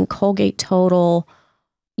Listerine, Colgate Total,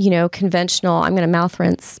 conventional, I'm going to mouth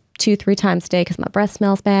rinse 2-3 times a day because my breath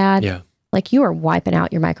smells bad. Yeah. Like you are wiping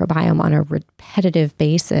out your microbiome on a repetitive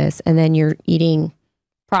basis. And then you're eating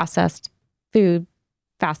processed food,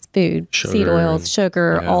 fast food, seed oils,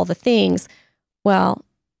 sugar, all the things. Well,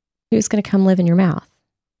 who's going to come live in your mouth?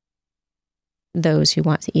 Those who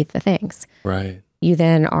want to eat the things. Right. You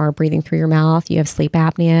then are breathing through your mouth. You have sleep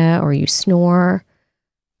apnea or you snore.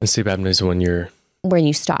 And sleep apnea is when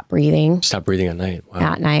you stop breathing. Stop breathing at night. Wow.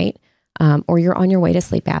 At night. Or you're on your way to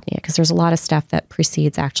sleep apnea because there's a lot of stuff that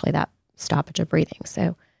precedes actually that stoppage of breathing.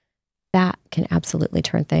 So that can absolutely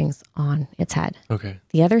turn things on its head. Okay.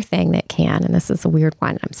 The other thing that can, and this is a weird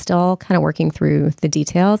one, I'm still kind of working through the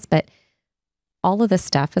details, but all of this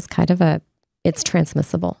stuff is it's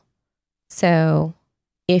transmissible. So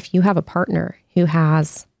if you have a partner who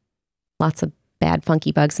has lots of bad,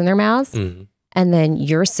 funky bugs in their mouths, and then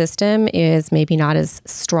your system is maybe not as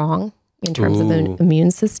strong in terms of an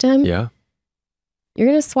immune system, you're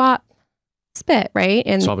going to swap spit, right?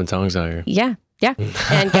 And swapping tongues out here. Yeah.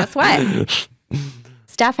 And guess what?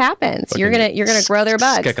 Stuff happens. You're gonna grow their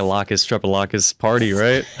bugs. Skekaloccus, streptococcus party,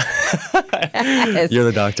 right? Yes. You're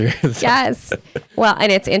the doctor. Yes. Well,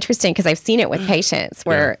 and it's interesting because I've seen it with patients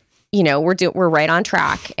where we're right on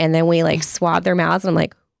track, and then we like swab their mouths, and I'm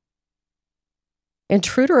like,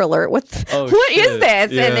 intruder alert! What is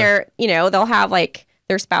this? Yeah. And they're they'll have like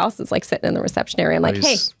their spouse is like sitting in the reception area. I'm like,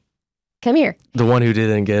 hey, come here. The one who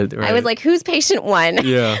didn't get it right. I was like, who's patient one?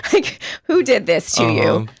 Yeah. Like, who did this to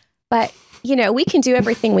you? But, we can do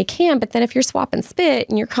everything we can. But then if you're swapping spit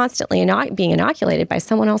and you're constantly being inoculated by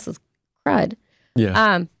someone else's crud,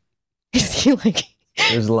 there's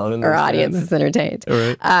a lot in our audience is entertained.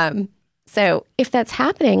 All right. So if that's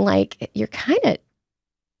happening, like you're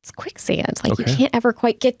it's quicksand. Like you can't ever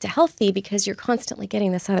quite get to healthy because you're constantly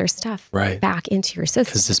getting this other stuff back into your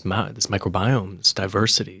system. Because this microbiome, this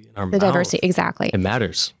diversity in our mouth. The diversity, exactly. It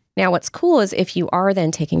matters. Now, what's cool is if you are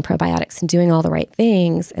then taking probiotics and doing all the right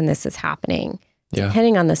things, and this is happening,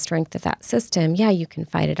 depending on the strength of that system, you can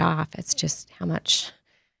fight it off. It's just how much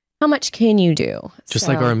can you do? Just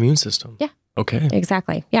like our immune system. Yeah. Okay.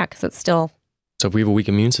 Exactly. Yeah, because it's still. So if we have a weak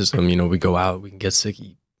immune system, we go out, we can get sick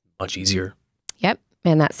much easier. Yep.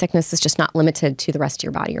 And that sickness is just not limited to the rest of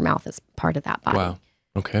your body. Your mouth is part of that body. Wow.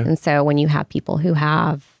 Okay. And so when you have people who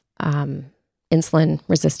have insulin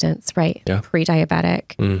resistance, right? Yeah.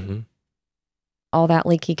 Pre-diabetic, all that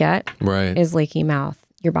leaky gut is leaky mouth.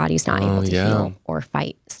 Your body's not able to heal or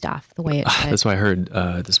fight stuff the way it should. That's why I heard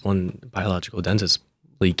this one biological dentist,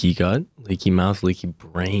 leaky gut, leaky mouth, leaky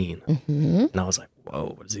brain. And I was like,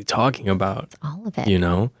 whoa, what is he talking about? It's all of it.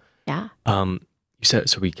 Yeah. You said,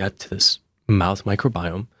 so we got to this mouth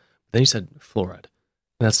microbiome. Then you said fluoride.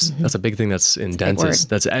 That's a big thing that's in dentists.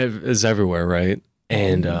 That's is everywhere, right?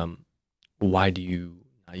 And why do you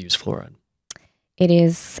not use fluoride? It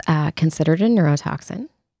is considered a neurotoxin.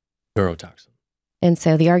 And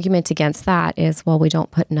so the argument against that is, well, we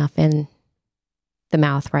don't put enough in the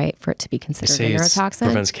mouth, right, for it to be considered a neurotoxin. It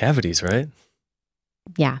prevents cavities, right?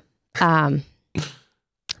 Yeah.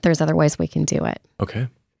 There's other ways we can do it. Okay.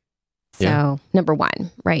 So number one,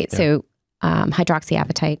 right? Yeah. So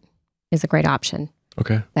hydroxyapatite is a great option.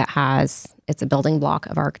 Okay. It's a building block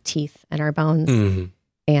of our teeth and our bones,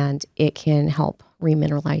 and it can help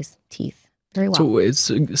remineralize teeth very well. So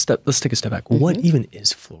let's take a step back. What even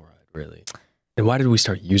is fluoride, really? And why did we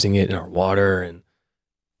start using it in our water? And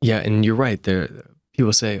and you're right.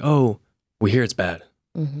 People say, oh, we hear it's bad,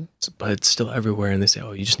 but it's still everywhere. And they say,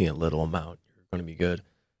 oh, you just need a little amount. You're going to be good.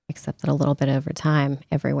 Except that a little bit over time,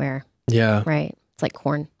 everywhere. Yeah. Right. It's like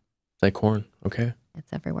corn. Okay.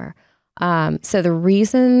 It's everywhere. So the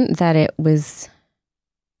reason that it was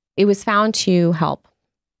found to help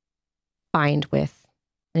bind with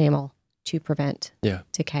enamel to prevent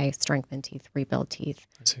decay, strengthen teeth, rebuild teeth.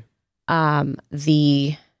 I see.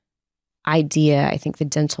 The idea, I think the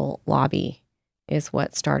dental lobby is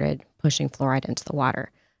what started pushing fluoride into the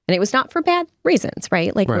water. And it was not for bad reasons,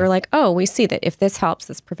 right? Like we were like, oh, we see that if this helps,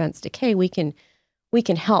 this prevents decay, we can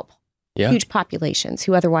help huge populations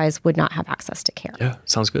who otherwise would not have access to care. Yeah,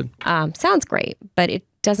 sounds good. Sounds great, but it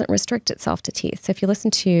doesn't restrict itself to teeth. So if you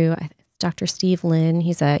listen to Dr. Steve Lynn,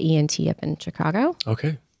 he's a ENT up in Chicago.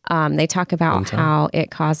 Okay. They talk about how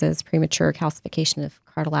it causes premature calcification of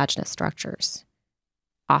cartilaginous structures.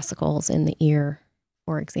 Ossicles in the ear,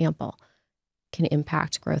 for example, can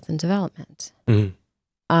impact growth and development.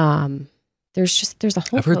 there's a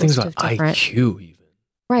whole I've heard things host about of different, IQ even.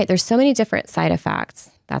 right. There's so many different side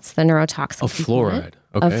effects. That's the neurotoxic Of fluoride.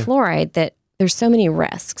 of Okay. fluoride, that there's so many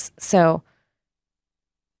risks. So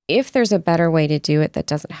if there's a better way to do it that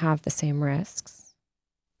doesn't have the same risks,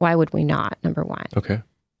 why would we not? Number one. Okay.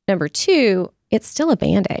 Number two, it's still a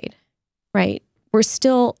Band-Aid, right? We're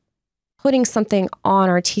still putting something on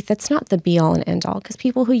our teeth that's not the be all and end all, because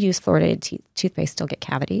people who use fluoridated toothpaste still get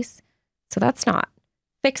cavities. So that's not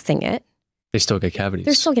fixing it. They still get cavities.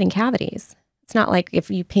 They're still getting cavities. It's not like if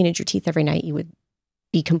you painted your teeth every night, you would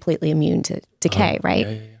be completely immune to decay, right?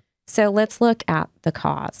 Yeah. So let's look at the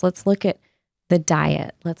cause. Let's look at the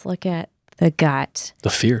diet. Let's look at the gut, The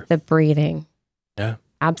fear. the breathing. Yeah.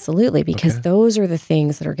 Absolutely, because Okay. those are the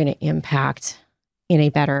things that are going to impact in a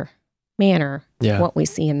better manner what we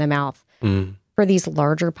see in the mouth. Mm. For these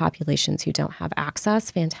larger populations who don't have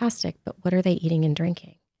access, fantastic. But what are they eating and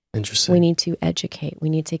drinking? Interesting. We need to educate. We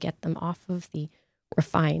need to get them off of the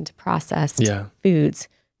refined, processed Yeah. foods,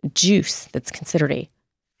 juice that's considered a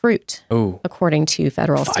fruit Oh. according to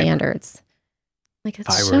federal Fiber. standards. Like it's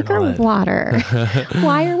Fiber and sugar all that. water.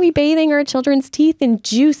 Why are we bathing our children's teeth in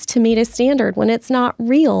juice to meet a standard when it's not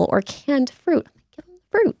real or canned fruit? Give them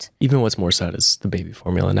fruit. Even what's more sad is the baby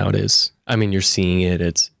formula nowadays. I mean, you're seeing it.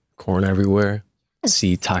 It's corn everywhere. Yes.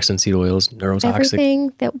 Seed toxin, seed oils, neurotoxic.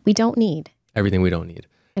 Everything that we don't need. Everything we don't need.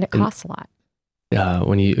 And it costs a lot.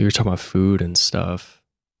 When you're talking about food and stuff,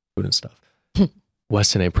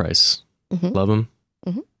 Weston A. Price, Mhm. love him.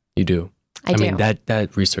 Mhm. You do. I do. mean,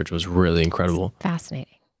 that research was really incredible.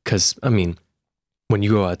 Fascinating. Because, I mean, when you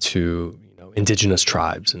go out to, indigenous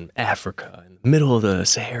tribes in Africa, in the middle of the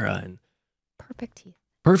Sahara, and Perfect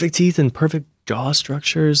teeth. and perfect jaw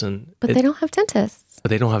structures, But they don't have dentists. But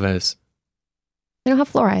they don't have They don't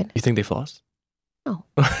have fluoride. you think they floss? No.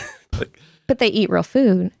 Like, But they eat real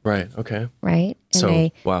food, right, okay. right?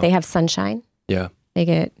 And Wow. they have sunshine. Yeah. They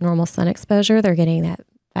get normal sun exposure. They're getting that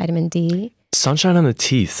vitamin D. Sunshine on the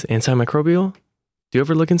teeth, antimicrobial? Do you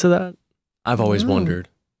ever look into that? I've always No. wondered.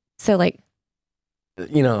 So like,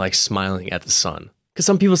 Like smiling at the sun. Because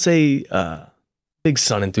some people say, big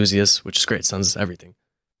sun enthusiasts, which is great, sun's everything.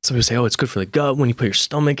 Some people say, oh, it's good for the gut when you put your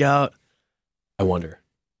stomach out. I wonder.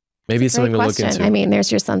 Maybe it's something to look into. I mean,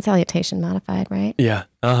 there's your sun salutation modified, right? Yeah.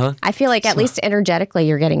 Uh-huh. I feel like at least energetically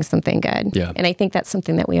you're getting something good. Yeah. And I think that's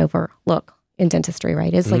something that we overlook in dentistry,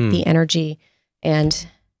 right? Is like the energy and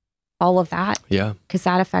all of that. Yeah. Because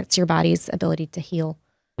that affects your body's ability to heal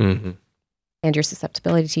Mm-hmm. and your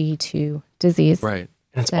susceptibility to disease. Right.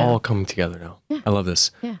 And it's So- all coming together now. Yeah. I love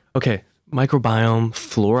this. Yeah. Okay. Microbiome,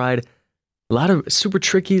 fluoride, a lot of super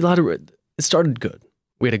tricky, it started good.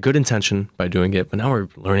 We had a good intention by doing it, but now we're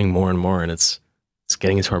learning more and more, and it's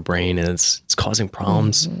getting into our brain, and it's causing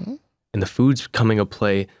problems. Mhm. And the food's coming to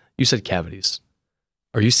play. You said cavities.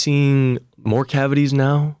 Are you seeing more cavities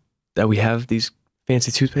now that we have these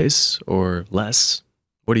fancy toothpastes, or less?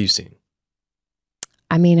 What are you seeing?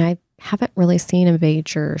 I mean, I haven't really seen a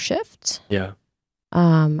major shift. Yeah.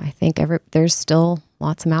 I think there's still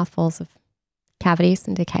lots of mouthfuls of cavities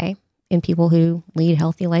and decay in people who lead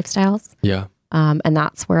healthy lifestyles. Yeah. And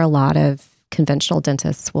that's where a lot of conventional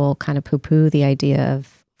dentists will kind of poo-poo the idea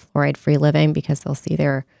of fluoride-free living, because they'll see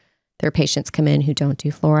their patients come in who don't do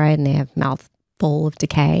fluoride and they have mouth full of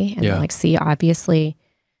decay. And Yeah. they're like, see, obviously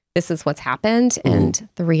this is what's happened. And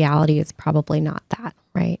the reality is probably not that,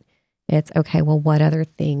 right? It's okay, well, what other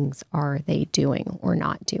things are they doing or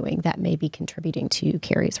not doing that may be contributing to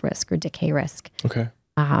caries risk or decay risk? Okay.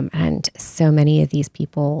 And so many of these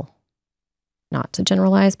people, not to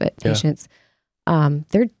generalize, but patients,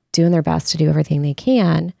 they're doing their best to do everything they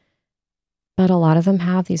can. But a lot of them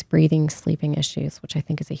have these breathing, sleeping issues, which I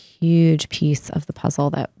think is a huge piece of the puzzle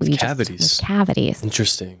that we Cavities. Cavities.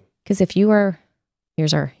 Interesting. Because if you are,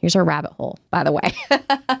 here's our rabbit hole, by the way.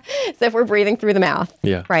 So if we're breathing through the mouth,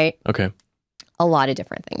 Yeah. right? Okay. A lot of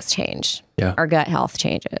different things change. Yeah. Our gut health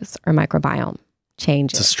changes. Our microbiome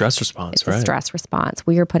changes. It's a stress response, It's right? a stress response.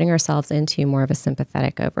 We are putting ourselves into more of a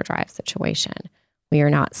sympathetic overdrive situation. We are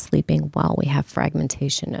not sleeping well. We have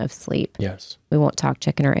fragmentation of sleep. Yes. We won't talk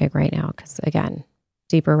chicken or egg right now because, again,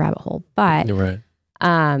 deeper rabbit hole. But You're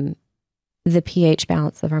right. the pH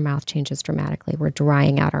balance of our mouth changes dramatically. We're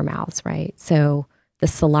drying out our mouths, right? So the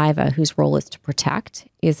saliva, whose role is to protect,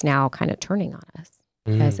 is now kind of turning on us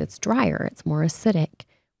because it's drier. It's more acidic.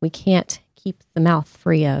 We can't keep the mouth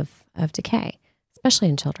free of decay, especially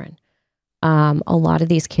in children. A lot of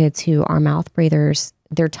these kids who are mouth breathers,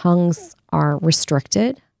 their tongues are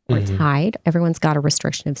restricted or tied. Everyone's got a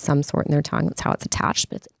restriction of some sort in their tongue. That's how it's attached,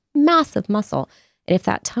 but it's a massive muscle. And if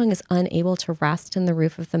that tongue is unable to rest in the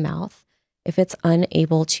roof of the mouth, if it's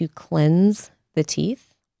unable to cleanse the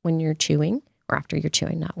teeth when you're chewing, or after you're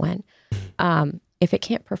chewing, not when. If it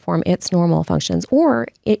can't perform its normal functions, or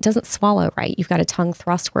it doesn't swallow right, you've got a tongue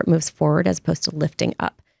thrust where it moves forward as opposed to lifting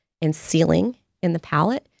up and sealing in the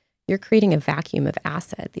palate, you're creating a vacuum of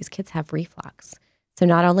acid. These kids have reflux. So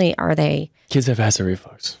not only are they... Kids have acid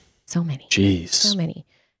reflux. So many. Jeez. So many.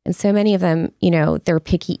 And so many of them, they're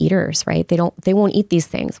picky eaters, right? They won't eat these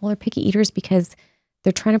things. Well, they're picky eaters because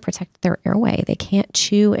they're trying to protect their airway. They can't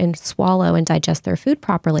chew and swallow and digest their food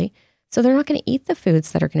properly. So they're not going to eat the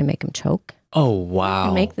foods that are going to make them choke. Oh,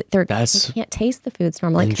 wow. They can't taste the foods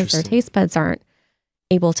normally because their taste buds aren't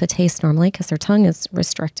able to taste normally because their tongue is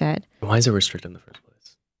restricted. Why is it restricted in the first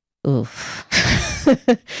place? Oof.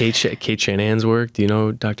 Kate Shanahan's work. Do you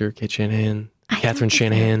know Dr. Kate Shanahan? Catherine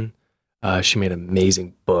Shanahan. She made an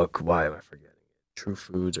amazing book. Why am I forgetting? True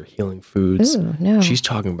Foods or Healing Foods. Ooh, no. She's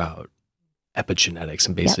talking about epigenetics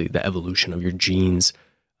and basically the evolution of your genes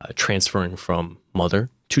transferring from mother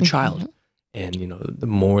to child. And, the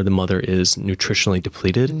more the mother is nutritionally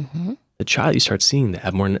depleted, the child, you start seeing the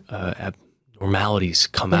abnormalities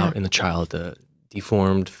come out in the child, the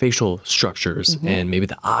deformed facial structures and maybe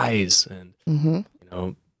the eyes and,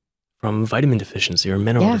 from vitamin deficiency or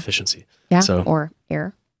mineral deficiency. Yeah, so, or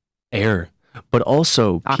air. Air. But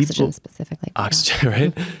also oxygen specifically. Oxygen,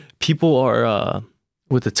 right? People are,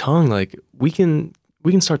 with the tongue, like we can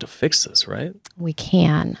start to fix this, right? We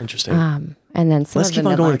can. Interesting. And then some let's keep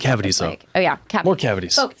on going to cavities, though. Cavities. More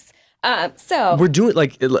cavities. Focus. So we're doing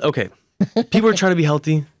okay. People are trying to be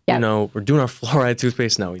healthy. We're doing our fluoride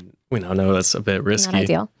toothpaste now. We now know that's a bit risky.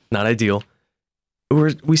 Not ideal.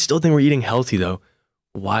 We still think we're eating healthy though.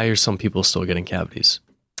 Why are some people still getting cavities?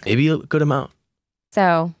 Maybe a good amount.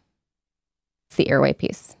 So it's the airway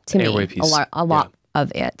piece. To me, a lot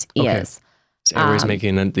of it is. So airways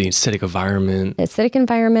making the acidic environment. The acidic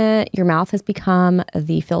environment, your mouth has become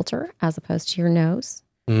the filter as opposed to your nose.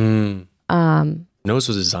 Nose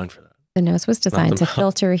was designed for that. The nose was designed to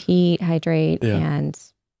filter heat, hydrate, and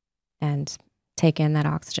take in that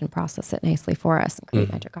oxygen, process it nicely for us, and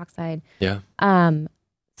create nitric oxide. Yeah.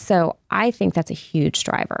 So I think that's a huge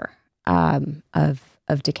driver of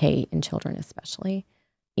decay in children, especially.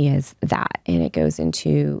 Is that, and it goes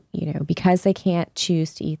into, because they can't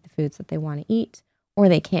choose to eat the foods that they want to eat, or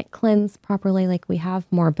they can't cleanse properly, like we have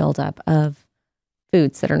more buildup of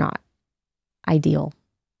foods that are not ideal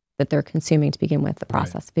that they're consuming to begin with, the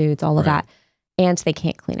processed foods, all of that, and they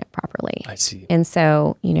can't clean it properly. I see. And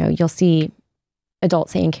so, you'll see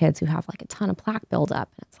adults saying kids who have like a ton of plaque buildup,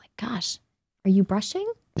 and it's like, gosh, are you brushing?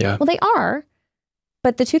 Yeah. Well, they are,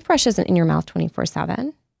 but the toothbrush isn't in your mouth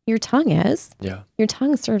 24/7. Your tongue is. Yeah. Your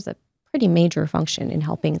tongue serves a pretty major function in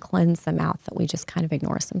helping cleanse the mouth that we just kind of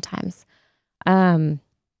ignore sometimes. And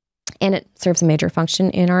it serves a major function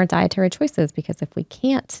in our dietary choices, because if we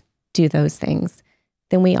can't do those things,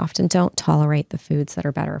 then we often don't tolerate the foods that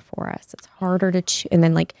are better for us. It's harder to chew. And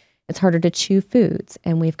then it's harder to chew foods.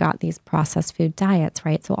 And we've got these processed food diets,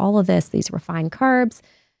 right? So all of this, these refined carbs,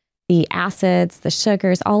 the acids, the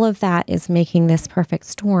sugars, all of that is making this perfect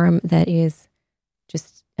storm that is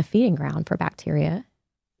just a feeding ground for bacteria,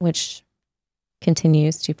 which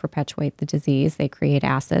continues to perpetuate the disease. They create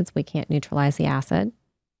acids. We can't neutralize the acid.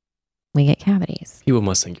 We get cavities. People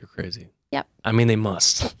must think you're crazy. Yep. I mean, they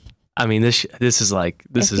must. I mean, this is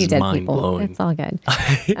mind blowing. It's all good.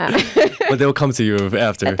 But they'll come to you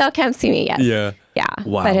after. But they'll come see me. Yes. Yeah. Yeah.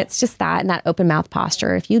 Wow. But it's just that, and that open mouth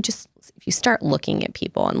posture. If you start looking at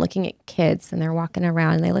people and looking at kids, and they're walking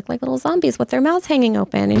around and they look like little zombies with their mouths hanging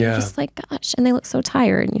open, and you're just like, gosh, and they look so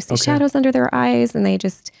tired, and you see shadows under their eyes, and they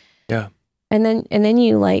just and then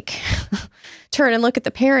you like turn and look at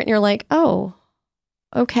the parent, and you're like, oh,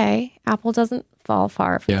 okay, apple doesn't fall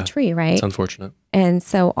far from the tree, right? It's unfortunate. And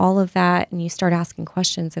so all of that, and you start asking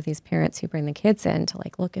questions of these parents who bring the kids in to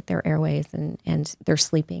like look at their airways and they're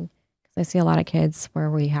sleeping. Because I see a lot of kids where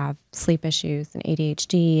we have sleep issues and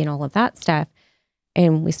ADHD and all of that stuff.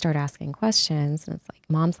 And we start asking questions, and it's like,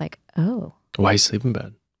 mom's like, oh. Why are you sleeping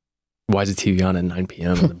bad? Why is the TV on at 9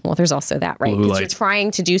 p.m.? Well, there's also that, right? Because you're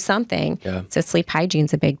trying to do something. Yeah. So sleep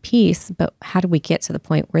hygiene's a big piece, but how do we get to the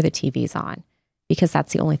point where the TV's on? Because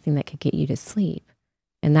that's the only thing that could get you to sleep.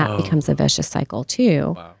 And that becomes a vicious cycle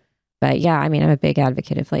too. Wow. But yeah, I mean, I'm a big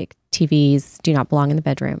advocate of like TVs do not belong in the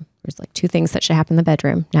bedroom. There's like two things that should happen in the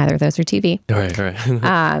bedroom. Neither of those are TV. Right.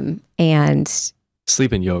 And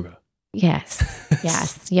sleep and yoga.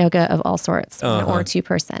 Yes. Yoga of all sorts, one or two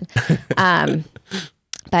person.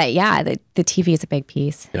 But yeah, the TV is a big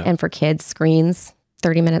piece. Yeah. And for kids, screens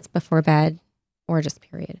 30 minutes before bed or just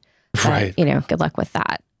period. But, good luck with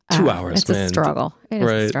that. 2 hours, it's a struggle. It is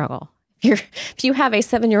a struggle. If you have a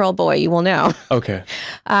 7-year-old boy, you will know. Okay.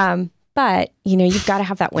 But, you've got to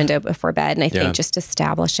have that window before bed. And I think just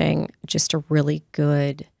establishing just a really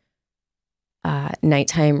good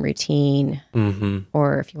nighttime routine,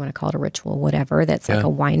 or if you want to call it a ritual, whatever, that's like a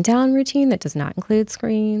wind down routine that does not include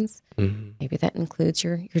screens. Maybe that includes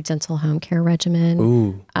your dental home care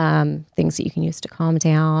regimen, things that you can use to calm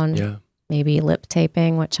down. Yeah. Maybe lip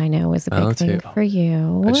taping, which I know is a big thing for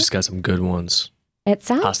you. I just got some good ones. It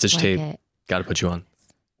sounds hostage like tape. it. Got to put you on.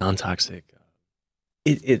 Non-toxic.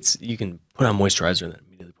 It's you can put on moisturizer and then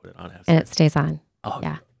immediately put it on after. And it stays on. Oh,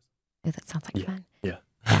 yeah. Ooh, that sounds like fun. Yeah.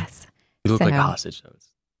 Yes. You look like a hostage,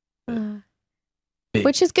 though.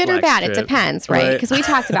 Which is good or bad. It depends, right? Because we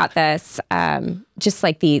talked about this, just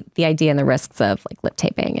like the idea and the risks of like lip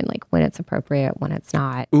taping and like when it's appropriate, when it's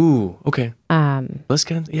not. Ooh, okay. Let's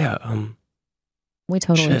get into, we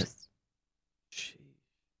totally just.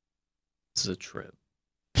 This is a trip.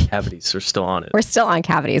 Cavities, we're still on it. We're still on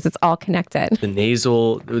cavities. It's all connected. The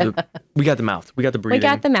nasal, we got the mouth, we got the breathing. We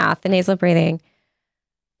got the mouth, the nasal breathing.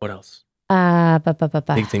 What else?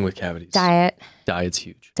 Big thing with cavities. Diet's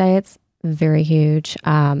huge. Diet's very huge.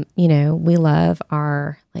 We love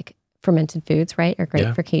our like fermented foods, right? Are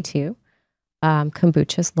great for K2.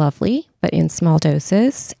 Kombucha's lovely, but in small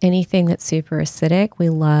doses. Anything that's super acidic, we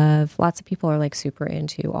love. Lots of people are like super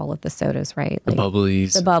into all of the sodas, right? Like the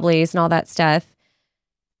bubblies and all that stuff.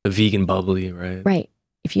 The vegan bubbly, right? Right.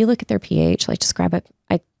 If you look at their pH, like just grab it.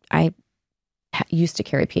 I used to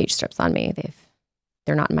carry pH strips on me.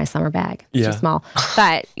 They're not in my summer bag. It's too small.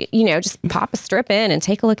 But, just pop a strip in and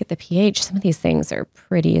take a look at the pH. Some of these things are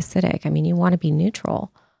pretty acidic. I mean, you want to be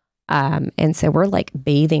neutral. And so we're like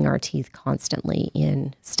bathing our teeth constantly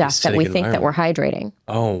in stuff that we think that we're hydrating.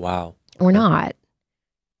 Oh, wow. We're not.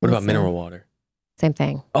 What about mineral water? Same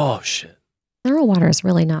thing. Oh, shit. Mineral water is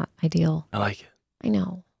really not ideal. I like it. I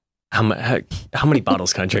know. How many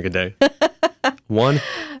bottles can I drink a day? One?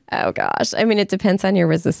 Oh, gosh. I mean, it depends on your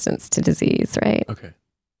resistance to disease, right? Okay.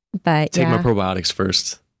 But take my probiotics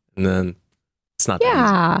first, and then it's not that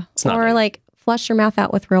easy. It's not or like flush your mouth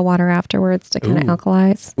out with real water afterwards to kind of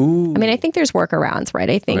alkalize. Ooh. I mean, I think there's workarounds, right?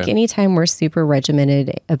 I think anytime we're super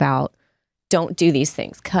regimented about don't do these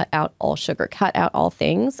things, cut out all sugar, cut out all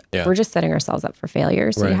things, we're just setting ourselves up for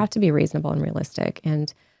failure. So you have to be reasonable and realistic.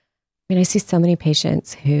 And I mean, I see so many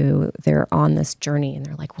patients who they're on this journey and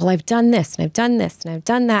they're like, well, I've done this and I've done this and I've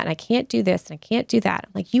done that and I can't do this and I can't do that.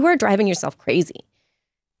 I'm like, you are driving yourself crazy.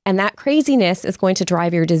 And that craziness is going to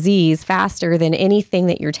drive your disease faster than anything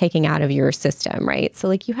that you're taking out of your system, right? So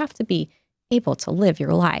like you have to be able to live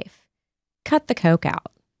your life. Cut the Coke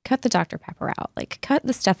out. Cut the Dr. Pepper out. Like cut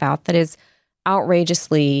the stuff out that is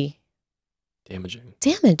outrageously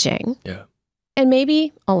damaging. Yeah. And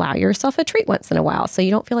maybe allow yourself a treat once in a while so you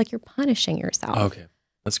don't feel like you're punishing yourself. Okay.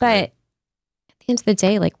 That's great. But at the end of the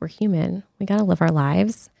day, like we're human. We got to live our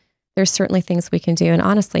lives. There's certainly things we can do. And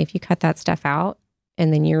honestly, if you cut that stuff out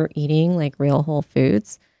and then you're eating like real whole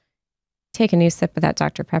foods, take a new sip of that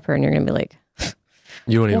Dr. Pepper and you're going to be like,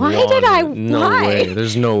 you don't even why want did I? it. No why? way.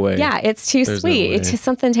 There's no way. Yeah, it's too sweet. No it's just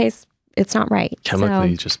something tastes, it's not right.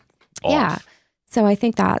 Chemically just off. Yeah. So I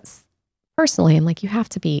think that's, personally, I'm like, you have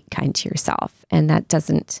to be kind to yourself. And that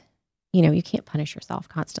doesn't, you can't punish yourself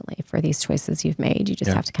constantly for these choices you've made. You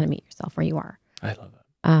just have to kind of meet yourself where you are. I love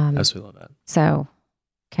that. Absolutely love that. So,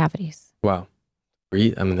 cavities. Wow.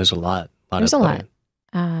 I mean, there's a lot. There's a lot.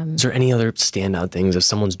 Is there any other standout things if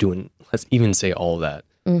someone's doing, let's even say all of that,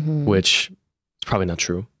 which is probably not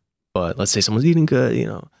true, but let's say someone's eating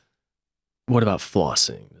good, what about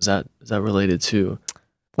flossing? Is that related to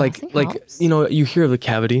like, you hear of the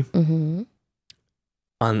cavity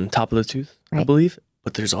on top of the tooth, I believe,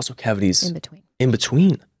 but there's also cavities in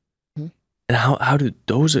between. And how do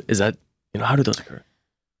those, how do those occur?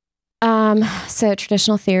 So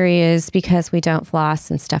traditional theory is because we don't floss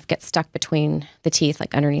and stuff gets stuck between the teeth,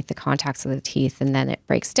 like underneath the contacts of the teeth, and then it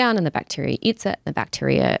breaks down and the bacteria eats it. And the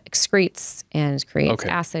bacteria excretes and creates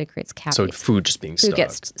acid, creates cavities. So food just being stuck. Food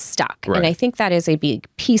gets stuck. Right. And I think that is a big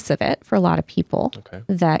piece of it for a lot of people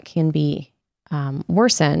that can be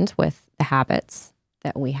worsened with the habits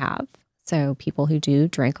that we have. So people who do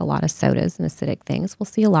drink a lot of sodas and acidic things will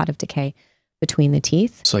see a lot of decay between the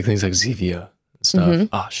teeth. So like things like Zevia. Stuff.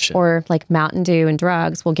 Oh shit. Or like Mountain Dew and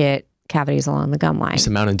drugs will get cavities along the gum line. Is it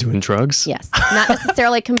Mountain Dew and drugs? Yes. Not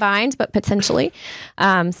necessarily combined, but potentially.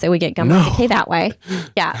 So we get gum line decay that way.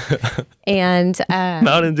 Yeah. And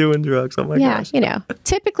Mountain Dew and drugs. Oh my gosh.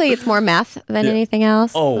 Typically it's more meth than anything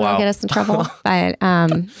else. Oh wow. That'll get us in trouble. But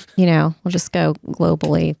we'll just go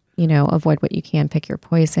globally, avoid what you can, pick your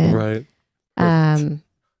poison. Right.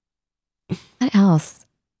 What else?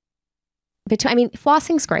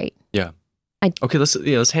 Flossing's great. Yeah. Okay, let's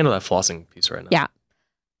handle that flossing piece right now. Yeah.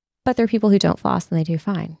 But there are people who don't floss and they do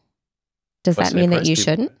fine. Does that mean that you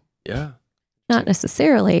shouldn't? Yeah. Not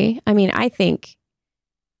necessarily. I mean, I think,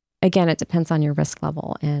 again, it depends on your risk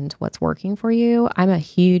level and what's working for you. I'm a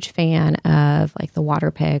huge fan of like the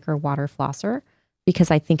water pick or water flosser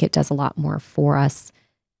because I think it does a lot more for us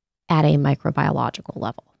at a microbiological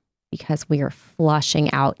level because we are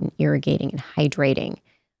flushing out and irrigating and hydrating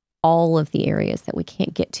all of the areas that we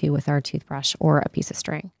can't get to with our toothbrush or a piece of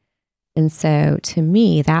string. And so to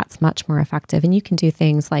me, that's much more effective. And you can do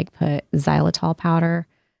things like put xylitol powder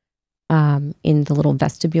in the little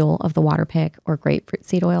vestibule of the water pick or grapefruit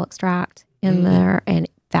seed oil extract in there. And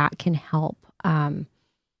that can help.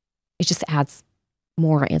 It just adds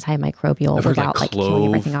more antimicrobial without like killing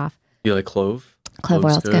everything off. You like clove? Clove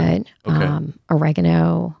oil's good. Okay.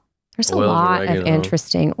 Oregano. There's a lot of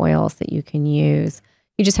interesting oils that you can use.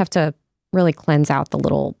 You just have to really cleanse out the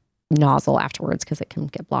little nozzle afterwards because it can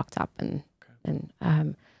get blocked up. And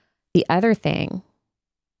the other thing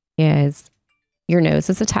is your nose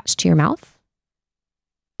is attached to your mouth,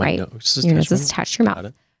 right? Your nose is attached to your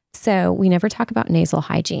mouth. So we never talk about nasal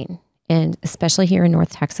hygiene. And especially here in North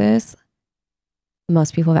Texas,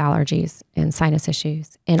 most people have allergies and sinus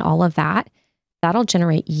issues and all of that. That'll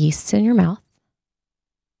generate yeast in your mouth.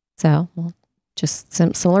 So, well, just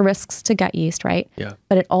some similar risks to gut yeast, right? Yeah.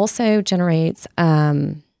 But it also generates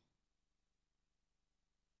more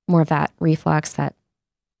of that reflux, that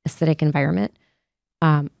acidic environment,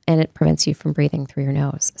 and it prevents you from breathing through your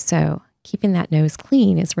nose. So keeping that nose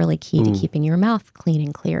clean is really key to keeping your mouth clean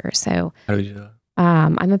and clear. So how do you do that?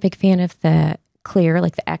 I'm a big fan of the Clear,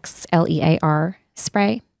 like the XLEAR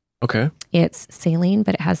spray. Okay. It's saline,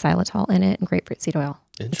 but it has xylitol in it and grapefruit seed oil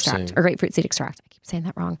extract, or grapefruit seed extract. I keep saying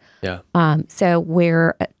that wrong. Yeah. So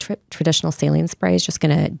where a traditional saline spray is just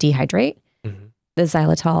going to dehydrate, the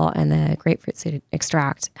xylitol and the grapefruit seed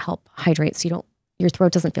extract help hydrate, so your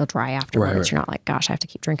throat doesn't feel dry afterwards. Right. You're not like, gosh, I have to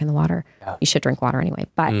keep drinking the water. Yeah. You should drink water anyway.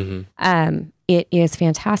 But it is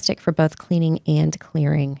fantastic for both cleaning and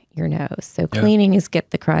clearing your nose. So cleaning is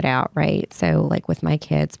get the crud out, right? So like with my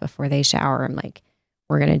kids, before they shower, I'm like,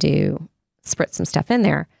 we're going to spritz some stuff in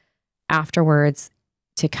there. Afterwards,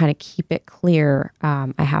 to kind of keep it clear,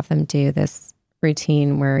 I have them do this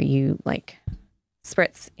routine where you like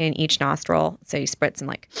spritz in each nostril. So you spritz and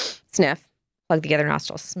like sniff, plug the other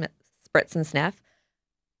nostril, spritz and sniff,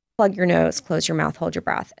 plug your nose, close your mouth, hold your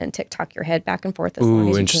breath, and tick-tock your head back and forth as long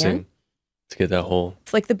as you interesting. can. To get that whole...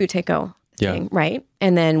 It's like the Buteyko thing, right?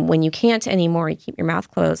 And then when you can't anymore, you keep your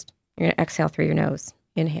mouth closed. You're going to exhale through your nose,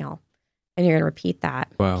 inhale, and you're going to repeat that.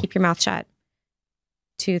 Wow. Keep your mouth shut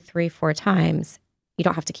 2, 3, 4 times. You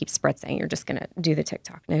don't have to keep spritzing. You're just going to do the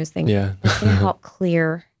tick-tock nose thing. Yeah. It's going to help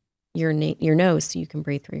clear your nose so you can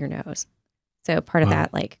breathe through your nose. So part of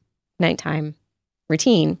that like nighttime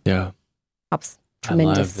routine helps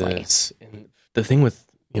tremendously. I love this. And the thing with,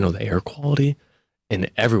 the air quality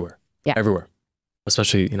and everywhere,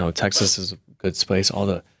 especially, Texas is a good space, all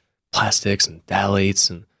the plastics and phthalates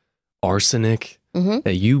and arsenic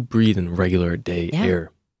that you breathe in regular day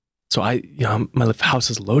air. So my house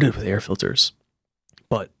is loaded with air filters,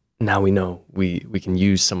 but now we know we can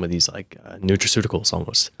use some of these like nutraceuticals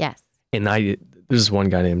almost. Yes. And there's one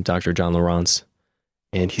guy named Dr. John Laurence,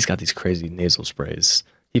 and he's got these crazy nasal sprays.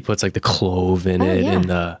 He puts like the clove in it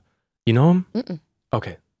and you know him?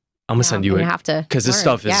 Okay. I'm gonna send you it because this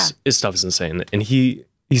stuff is insane. And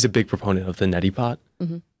he's a big proponent of the neti pot.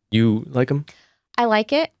 You like him? I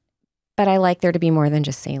like it, but I like there to be more than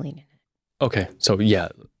just saline in it. Okay. So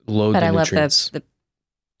load but the I nutrients. love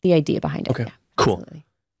the idea behind it. Okay. Yeah, cool. absolutely.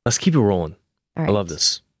 Let's keep it rolling. All right. I love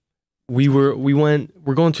this. We're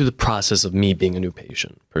going through the process of me being a new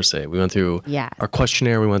patient per se. We went through our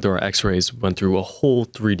questionnaire, we went through our x-rays, we went through a whole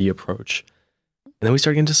 3D approach. And then we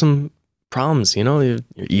started getting into some problems, you're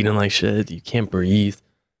eating like shit, you can't breathe.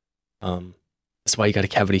 That's why you got a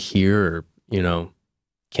cavity here, or,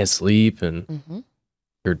 can't sleep, and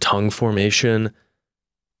your tongue formation.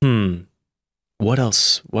 What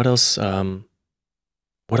else are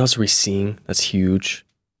we seeing that's huge?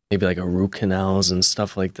 Maybe like a root canals and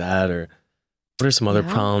stuff like that, or what are some other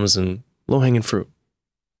problems and low-hanging fruit?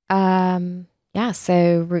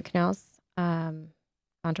 So root canals,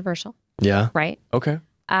 controversial. Yeah. Right? Okay.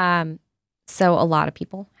 So a lot of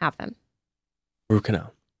people have them. Root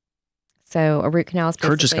canal. So a root canal is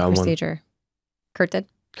basically a procedure. One. Kurt did?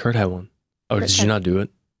 Kurt had one. Oh, did you not do it?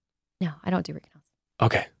 No, I don't do root canals.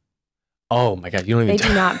 Okay. Oh my God, you don't even They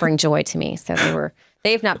do not bring joy to me. So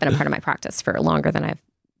they've not been a part of my practice for longer than I've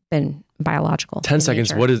been biological. 10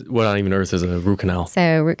 seconds. Nature. What on even earth is a root canal?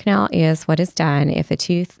 So root canal is what is done if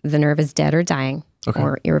the nerve is dead or dying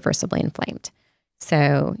or irreversibly inflamed.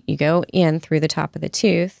 So you go in through the top of the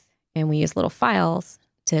tooth and we use little files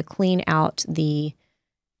to clean out the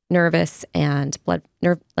nerves,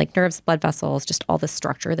 blood vessels, just all the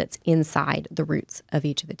structure that's inside the roots of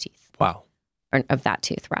each of the teeth. Wow. Or of that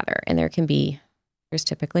tooth, rather. And there's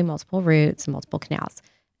typically multiple roots and multiple canals.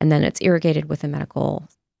 And then it's irrigated with a medical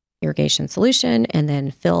irrigation solution and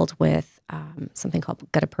then filled with something called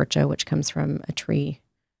gutta percha, which comes from a tree,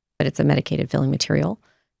 but it's a medicated filling material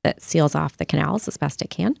that seals off the canals as best it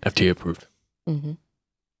can. FDA approved. Mm-hmm.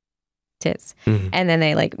 It is. Mm-hmm. And then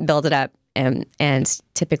they build it up. And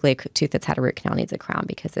typically a tooth that's had a root canal needs a crown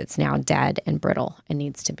because it's now dead and brittle and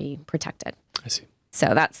needs to be protected. I see.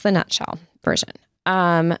 So that's the nutshell version.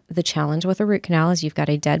 The challenge with a root canal is you've got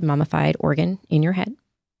a dead mummified organ in your head.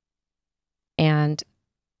 And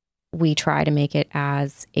we try to make it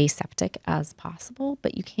as aseptic as possible,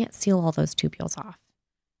 but you can't seal all those tubules off.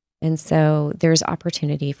 And so there's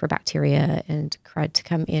opportunity for bacteria and crud to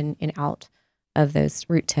come in and out of those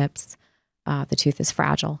root tips. The tooth is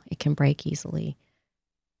fragile. It can break easily.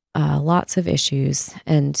 Lots of issues.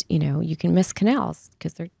 And, you can miss canals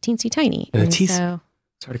because they're teensy tiny. And the teeth, sorry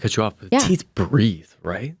to cut you off, but the teeth breathe,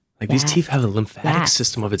 right? These teeth have a lymphatic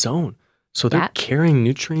system of its own. So they're carrying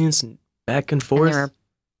nutrients back and forth,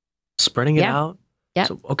 spreading it out. Yep.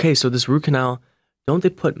 So, so this root canal, don't they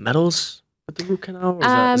put metals with the root canal?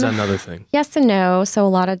 Or is that another thing? Yes and no. So a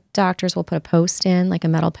lot of doctors will put a post in, like a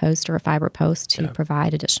metal post or a fiber post to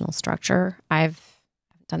provide additional structure. I've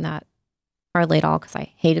done that hardly at all because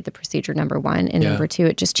I hated the procedure, number one. And number two,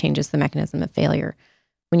 it just changes the mechanism of failure.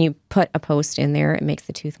 When you put a post in there, it makes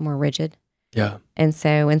the tooth more rigid. Yeah. And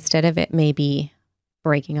so instead of it maybe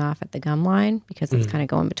breaking off at the gum line because it's kind of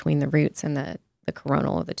going between the roots and the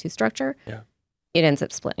coronal of the tooth structure, it ends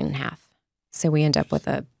up splitting in half. So we end up with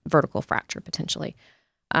a vertical fracture potentially.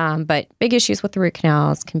 But big issues with the root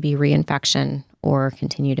canals can be reinfection or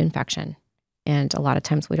continued infection. And a lot of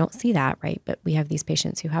times we don't see that, right? But we have these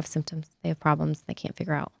patients who have symptoms, they have problems, they can't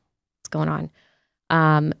figure out what's going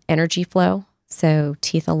on. Energy flow. So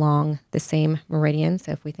teeth along the same meridian.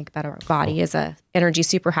 So if we think about our body as a energy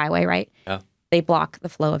superhighway, right? Yeah. They block the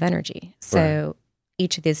flow of energy. So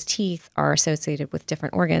each of these teeth are associated with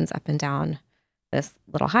different organs up and down this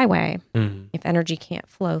little highway. Mm-hmm. If energy can't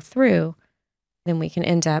flow through, then we can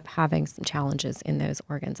end up having some challenges in those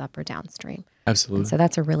organs up or downstream. Absolutely. And so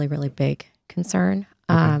that's a really, really big concern.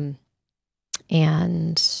 And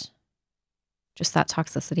just that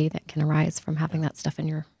toxicity that can arise from having that stuff in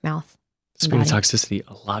your mouth. Speaking of toxicity,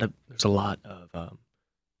 there's a lot of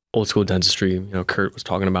old school dentistry. Kurt was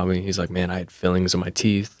talking about me. He's like, man, I had fillings in my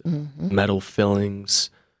teeth, metal fillings.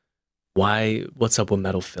 What's up with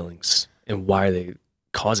metal fillings? And why are they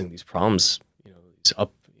causing these problems? These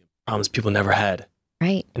problems people never had.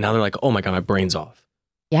 Right. And now they're like, oh my God, my brain's off.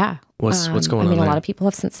 Yeah. What's going on there? A lot of people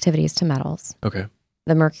have sensitivities to metals. Okay.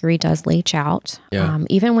 The mercury does leach out. Yeah.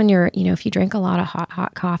 Even when you're, if you drink a lot of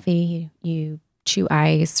hot coffee, you chew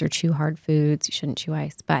ice or chew hard foods, you shouldn't chew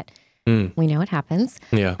ice, but we know it happens.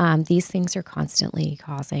 Yeah. These things are constantly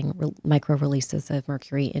causing micro releases of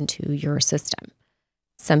mercury into your system.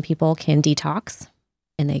 Some people can detox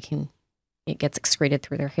and it gets excreted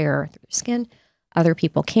through their hair, through their skin. Other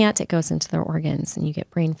people can't. It goes into their organs and you get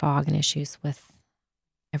brain fog and issues with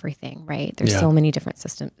everything, right? There's so many different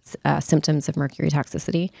symptoms of mercury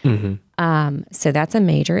toxicity. Mm-hmm. So that's a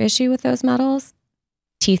major issue with those metals.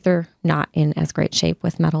 Teeth are not in as great shape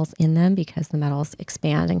with metals in them because the metals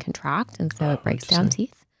expand and contract, and so it breaks down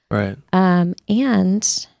teeth. Right. And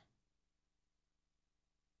there's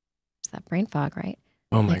that brain fog, right?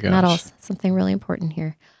 Oh my gosh. Metals, something really important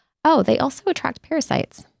here. Oh, they also attract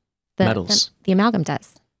parasites. Metals. The amalgam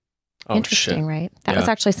does. Oh, interesting, shit. Right? That was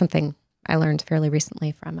actually something I learned fairly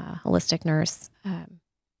recently from a holistic nurse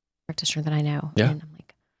practitioner that I know. Yeah. And I'm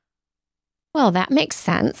like, well, that makes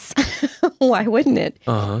sense. Why wouldn't it?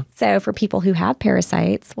 Uh-huh. So for people who have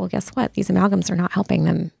parasites, well, guess what? These amalgams are not helping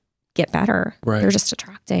them get better. Right. They're just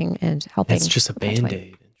attracting and helping. It's just a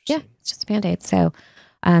Band-Aid. Yeah, it's just a Band-Aid. So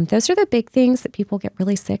those are the big things that people get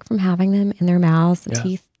really sick from having them in their mouths and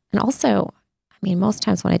teeth. And also, most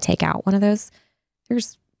times when I take out one of those,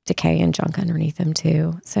 there's decay and junk underneath them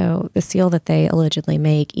too. So the seal that they allegedly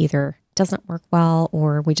make either doesn't work well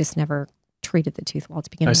or we just never treated the tooth well to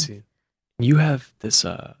begin with. I see. You have this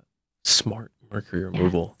smart mercury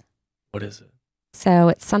removal. Yes. What is it? So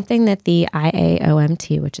it's something that the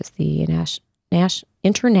IAOMT, which is the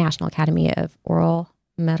International Academy of Oral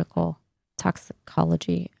Medical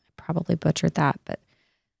Toxicology, I probably butchered that, but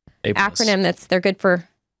acronym they're good for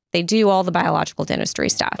they do all the biological dentistry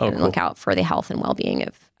stuff and cool. look out for the health and well-being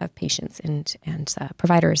of patients and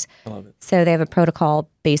providers. I love it. So they have a protocol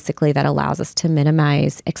basically that allows us to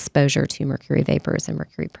minimize exposure to mercury vapors and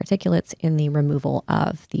mercury particulates in the removal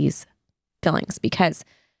of these fillings, because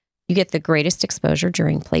you get the greatest exposure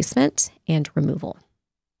during placement and removal.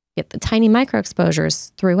 You get the tiny micro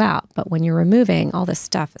exposures throughout, but when you're removing, all this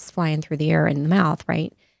stuff is flying through the air in the mouth,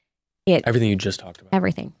 right? Everything you just talked about.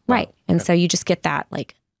 Everything, Wow. right. And so you just get that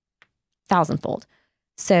like 1,000-fold.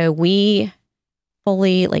 So we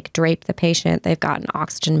fully like drape the patient. They've got an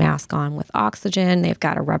oxygen mask on with oxygen. They've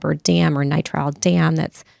got a rubber dam or nitrile dam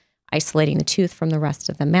that's isolating the tooth from the rest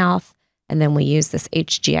of the mouth. And then we use this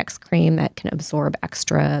HGX cream that can absorb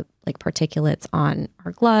extra like particulates on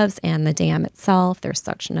our gloves and the dam itself. There's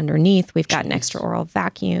suction underneath. We've got an extra oral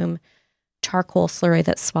vacuum, charcoal slurry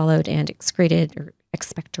that's swallowed and excreted or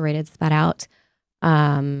expectorated, spat out.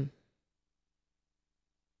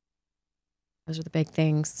 Those are the big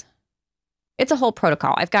things. It's a whole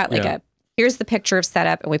protocol. I've got like here's the picture of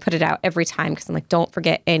setup, and we put it out every time because I'm like, don't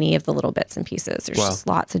forget any of the little bits and pieces. There's just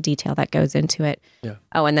lots of detail that goes into it. Yeah.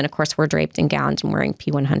 Oh, and then of course we're draped and gowned and wearing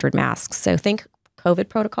P100 masks. So think COVID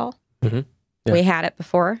protocol. Mm-hmm. Yeah. We had it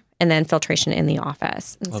before, and then filtration in the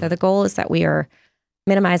office. And so the goal is that we are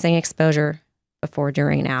minimizing exposure before,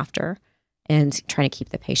 during, and after, and trying to keep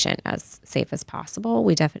the patient as safe as possible.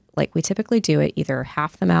 We typically do it either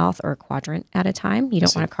half the mouth or a quadrant at a time. You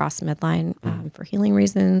don't want to cross the midline for healing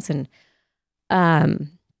reasons. And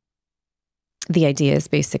the idea is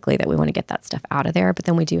basically that we want to get that stuff out of there, but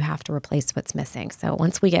then we do have to replace what's missing. So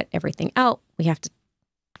once we get everything out, we have to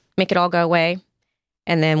make it all go away.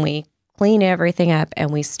 And then we clean everything up and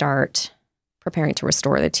we start preparing to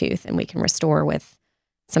restore the tooth. And we can restore with,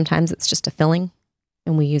 sometimes it's just a filling,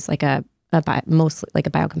 and we use like mostly like a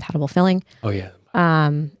biocompatible filling. Oh yeah.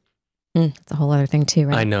 That's a whole other thing too,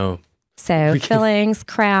 right? I know. So fillings,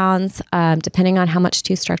 crowns, depending on how much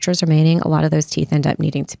tooth structure is remaining, a lot of those teeth end up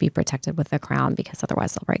needing to be protected with a crown because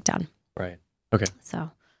otherwise they'll break down. Right. Okay.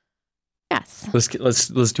 So, yes.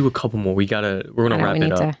 Let's do a couple more. We're gonna wrap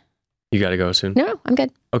it up. You gotta go soon. No, I'm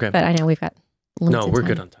good. Okay. But I know we've got limited we're time.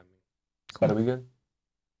 good on time. Cool. Are we good?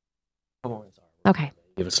 Come on. Okay.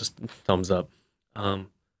 Give us a thumbs up.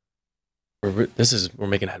 We're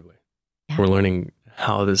making headway. Yeah. We're learning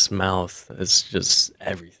how this mouth is just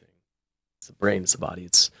everything. It's the brain, it's the body,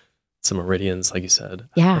 it's the meridians, like you said.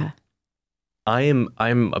 Yeah. I'm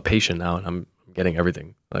a patient now, and I'm getting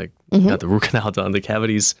everything. Like got the root canal done, the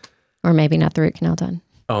cavities, or maybe not the root canal done.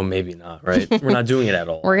 Oh, maybe not. Right? We're not doing it at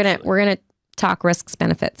all. We're gonna talk risks,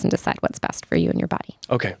 benefits, and decide what's best for you and your body.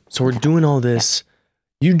 Okay, so we're doing all this.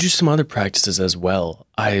 Yeah. You do some other practices as well.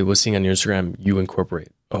 I was seeing on your Instagram you incorporate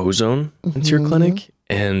ozone into your clinic,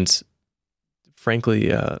 and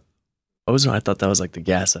frankly, ozone, I thought that was like the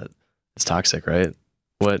gas that is toxic, right?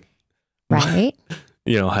 What? Right.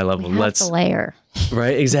 High level. The layer.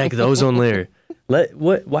 Right. Exactly. The ozone layer.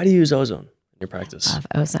 Why do you use ozone in your practice? Love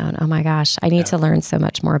ozone. Oh my gosh. I need to learn so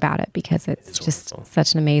much more about it because it's just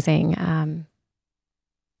such an amazing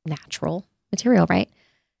natural material, right?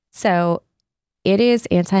 So it is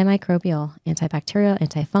antimicrobial, antibacterial,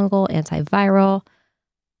 antifungal, antiviral.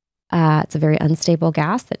 It's a very unstable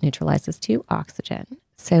gas that neutralizes to oxygen.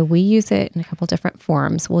 So we use it in a couple different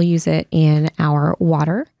forms. We'll use it in our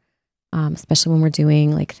water, especially when we're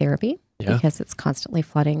doing like therapy, because it's constantly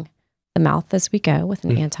flooding the mouth as we go with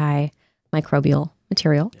an antimicrobial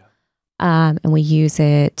material. Yeah. And we use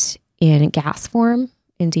it in gas form,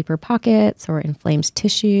 in deeper pockets or inflamed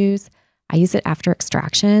tissues. I use it after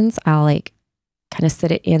extractions. I'll like kind of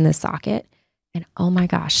sit it in the socket, and oh my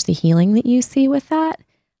gosh, the healing that you see with that.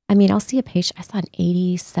 I mean, I'll see a patient. I saw an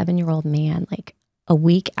 87-year-old man like a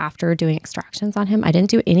week after doing extractions on him. I didn't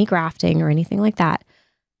do any grafting or anything like that.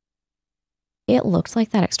 It looked like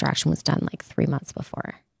that extraction was done like 3 months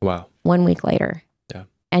before. Wow. 1 week later. Yeah.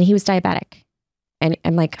 And he was diabetic. And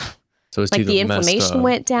I'm like, so his like the inflammation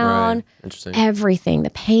went down. Right. Interesting. Everything. The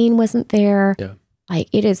pain wasn't there. Yeah. Like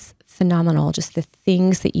it is phenomenal. Just the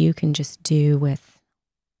things that you can just do with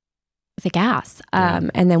the gas.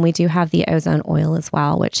 And then we do have the ozone oil as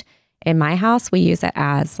well, which in my house, we use it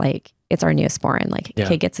as like, it's our Neosporin. Like a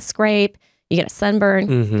kid gets a scrape, you get a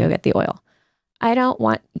sunburn, go get the oil. I don't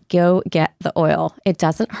want, go get the oil. It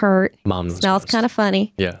doesn't hurt. Mom smells kind of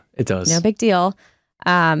funny. Yeah, it does. No big deal.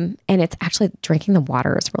 And it's actually drinking the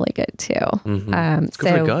water is really good too. It's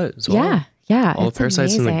good for the gut as well. Yeah. All the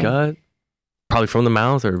parasites in the gut, probably from the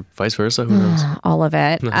mouth or vice versa. Who knows? All of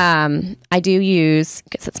it. I do use,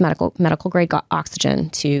 because it's medical grade oxygen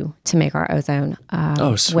to make our ozone.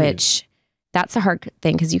 Oh, sweet. Which that's a hard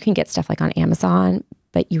thing because you can get stuff like on Amazon,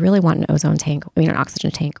 but you really want an ozone tank, an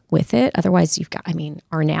oxygen tank with it. Otherwise you've got,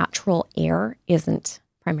 our natural air isn't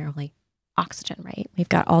primarily oxygen, right? We've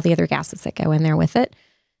got all the other gases that go in there with it.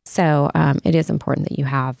 So it is important that you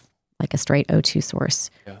have like a straight O2 source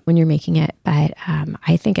when you're making it. But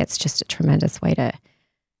I think it's just a tremendous way to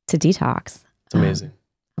detox. It's amazing.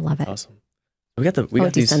 I love it. Awesome. We got it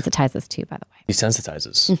desensitizes too, by the way.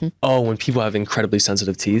 Desensitizes. Mm-hmm. Oh, when people have incredibly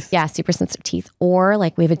sensitive teeth? Yeah, super sensitive teeth. Or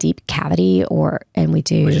like we have a deep cavity and we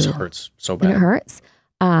do. Which just hurts so bad. And it hurts.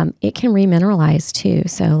 It can remineralize too.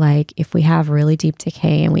 So like if we have really deep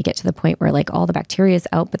decay and we get to the point where like all the bacteria is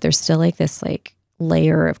out, but there's still like this like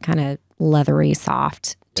layer of kind of leathery,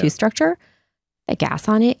 soft tooth structure, the gas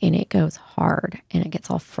on it, and it goes hard and it gets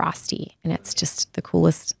all frosty. And it's just the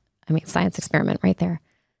coolest, science experiment right there.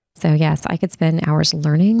 So yes, I could spend hours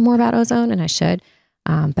learning more about ozone, and I should.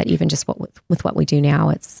 But even just with what we do now,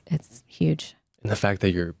 it's huge. And the fact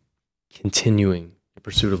that you're continuing the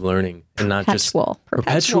pursuit of learning and not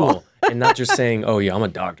perpetual, and not just saying, "Oh yeah, I'm a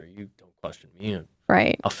doctor. You don't question me." And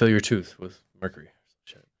right. I'll fill your tooth with mercury.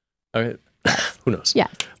 Shit. All right. Who knows?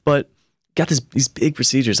 Yes. But got these big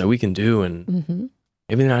procedures that we can do, and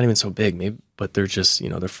maybe they're not even so big. But they're just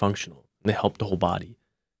they're functional and they help the whole body.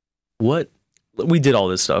 We did all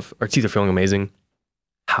this stuff. Our teeth are feeling amazing.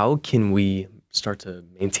 How can we start to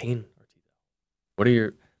maintain our teeth?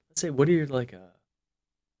 What are your like a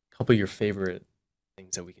couple of your favorite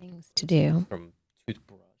things that we can do? From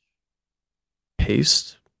toothbrush,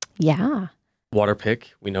 paste, water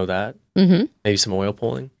pick. We know that. Mm-hmm. Maybe some oil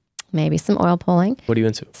pulling. What are you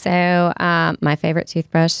into? So my favorite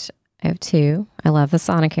toothbrush, I have two. I love the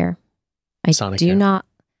Sonicare.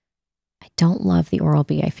 I don't love the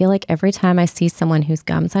Oral-B. I feel like every time I see someone whose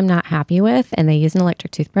gums I'm not happy with and they use an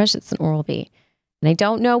electric toothbrush, it's an Oral-B. And I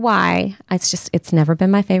don't know why. It's never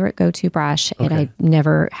been my favorite go-to brush, and I'm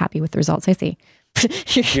never happy with the results I see.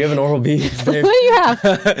 You have an Oral-B? What do you have?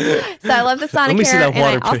 So I love the Sonicare. Let me see that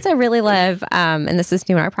water and I also really love, and this is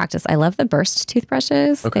new in our practice, I love the Burst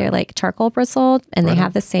toothbrushes. Okay. They're like charcoal bristled, and they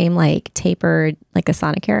have the same like tapered, like the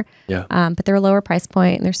Sonicare. Yeah. But they're a lower price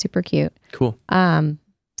point, and they're super cute. Cool.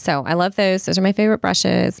 So I love those. Those are my favorite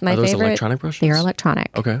brushes. Are those electronic brushes? They are electronic.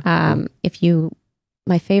 Okay.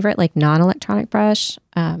 My favorite like non-electronic brush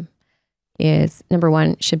is number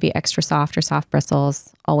one, should be extra soft or soft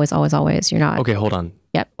bristles. Always, always, always. You're not. Okay, hold on.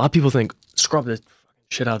 Yep. A lot of people think scrub the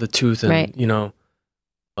shit out of the tooth, and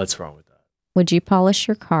what's wrong with that? Would you polish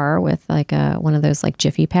your car with like one of those like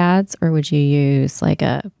Jiffy pads, or would you use like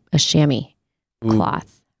a chamois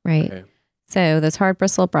cloth? Right. Okay. So those hard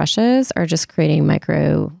bristle brushes are just creating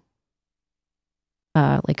micro,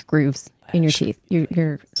 like grooves in your teeth.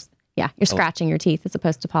 You're scratching your teeth as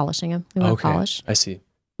opposed to polishing them. We want to polish. I see.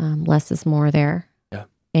 Less is more there. Yeah.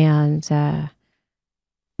 And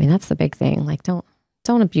that's the big thing. Like, don't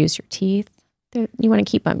abuse your teeth. You want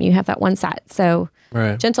to keep them. You have that one set. So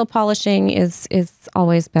gentle polishing is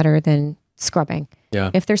always better than scrubbing.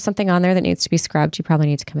 Yeah. If there's something on there that needs to be scrubbed, you probably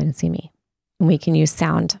need to come in and see me, and we can use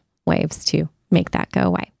sound waves to make that go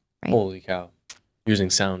away. Right? Holy cow.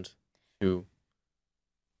 Using sound to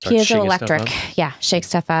piezoelectric. Yeah. Shake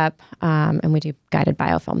stuff up. And we do guided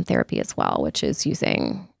biofilm therapy as well, which is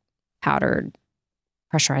using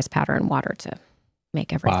pressurized powder and water to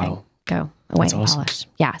make everything go away and polish.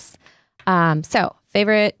 Yes. So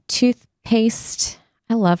favorite toothpaste.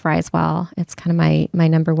 I love Risewell. It's kind of my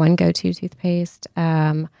number one go-to toothpaste.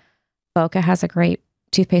 Boca has a great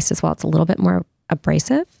toothpaste as well. It's a little bit more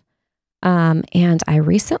abrasive. And I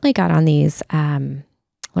recently got on these, when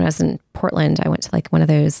I was in Portland, I went to like one of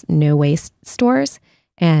those no waste stores,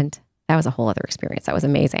 and that was a whole other experience. That was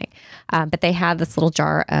amazing. But they had this little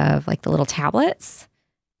jar of like the little tablets,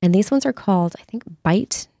 and these ones are called, I think,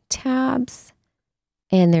 Bite Tabs.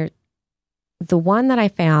 And the one that I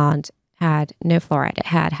found had no fluoride. It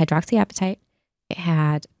had hydroxyapatite. It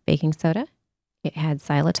had baking soda. It had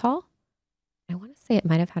xylitol. I want to say it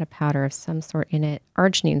might have had a powder of some sort in it.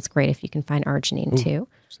 Arginine's great if you can find arginine too.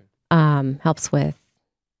 Helps with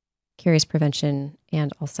caries prevention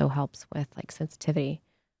and also helps with like sensitivity.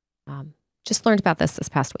 Just learned about this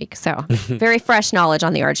past week. So very fresh knowledge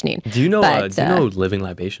on the arginine. Do you know Living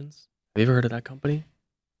Libations? Have you ever heard of that company?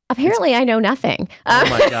 Apparently I know nothing. Oh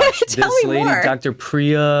my gosh. This lady, more. Dr.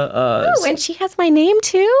 Preeya. And she has my name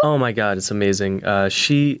too? Oh my God. It's amazing. I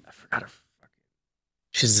forgot her.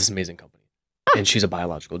 She's this amazing company. And she's a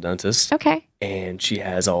biological dentist. Okay. And she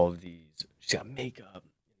has all of these, she's got makeup,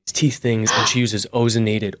 these teeth things, and she uses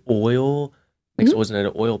ozonated oil, makes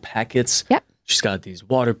ozonated oil packets. Yep. She's got these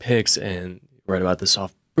water picks and right about the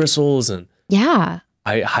soft bristles. And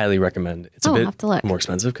I highly recommend. It's a bit more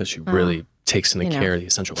expensive because she really takes into care the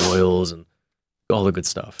essential oils and all the good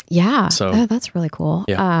stuff. Yeah. So that's really cool.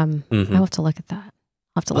 Yeah. I'll have to look at that.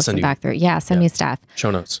 I'll have to listen back through it. Yeah. Send me stuff.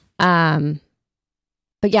 Show notes.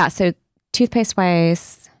 But yeah, so toothpaste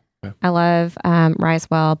wise, I love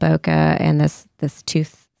Risewell, Boca, and this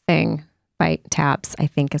tooth thing, Bite Taps. I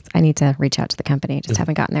think I need to reach out to the company. Just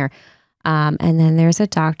haven't gotten there. And then there's a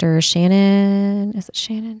doctor, Shannon. Is it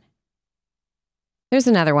Shannon? There's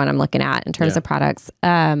another one I'm looking at in terms of products.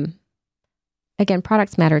 Again,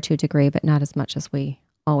 products matter to a degree, but not as much as we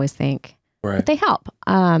always think. Right. But they help.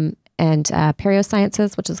 And Perio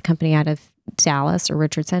Sciences, which is a company out of Dallas or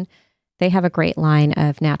Richardson, they have a great line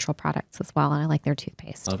of natural products as well, and I like their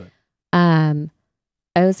toothpaste. Love it.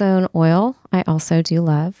 Ozone Oil, I also do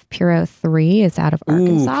love. Puro 3 is out of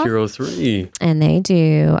Arkansas. Puro 3. And they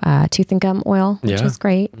do tooth and gum oil, which is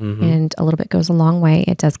great. Mm-hmm. And a little bit goes a long way.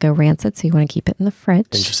 It does go rancid, so you want to keep it in the fridge.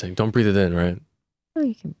 Interesting. Don't breathe it in, right? Oh,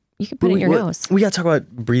 you can put it in your nose. We got to talk about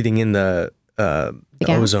breathing in the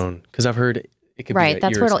ozone, because I've heard it could be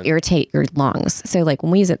that's where it'll irritate your lungs. So like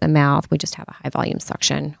when we use it in the mouth, we just have a high volume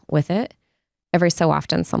suction with it. Every so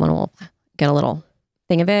often, someone will get a little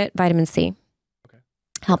thing of it. Vitamin C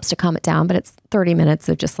helps to calm it down, but it's 30 minutes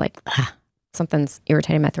of just like something's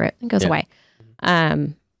irritating my throat. It goes away.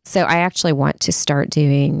 So I actually want to start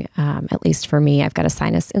doing, at least for me, I've got a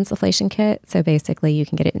sinus insufflation kit. So basically you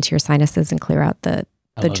can get it into your sinuses and clear out the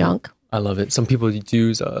junk. I love it. Some people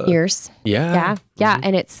use ears. Yeah.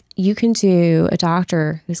 And you can do a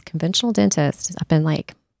doctor who's conventional dentist up in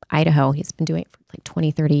like Idaho. He's been doing it for like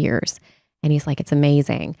 20, 30 years. And he's like, it's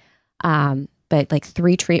amazing. But like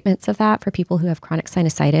 3 treatments of that for people who have chronic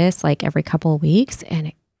sinusitis, like every couple of weeks, and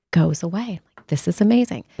it goes away. Like, this is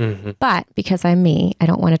amazing. Mm-hmm. But because I'm me, I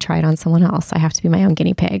don't want to try it on someone else. I have to be my own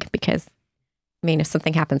guinea pig because, I mean, if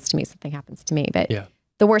something happens to me, something happens to me. But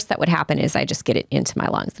the worst that would happen is I just get it into my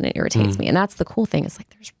lungs and it irritates me. And that's the cool thing. It's like,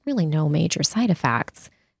 there's really no major side effects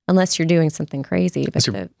unless you're doing something crazy. But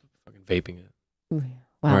you're fucking vaping it.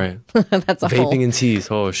 Well, right. That's a vaping in teeth.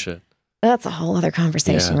 Oh, shit. That's a whole other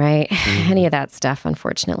conversation, right? Mm-hmm. Any of that stuff,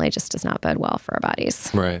 unfortunately, just does not bode well for our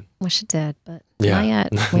bodies. Right. Wish it did, but not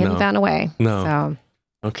yet. We haven't found a way. No.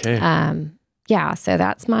 So, okay. So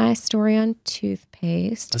that's my story on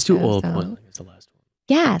toothpaste. Let's do oil pulling as the last one.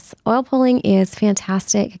 Yes. Oil pulling is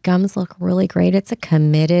fantastic. Gums look really great. It's a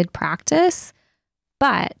committed practice,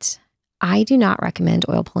 but I do not recommend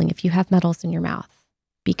oil pulling if you have metals in your mouth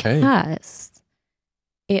because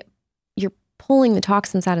you're pulling the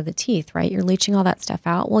toxins out of the teeth, right? You're leaching all that stuff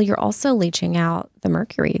out. Well, you're also leaching out the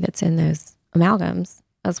mercury that's in those amalgams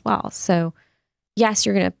as well. So yes,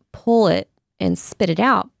 you're going to pull it and spit it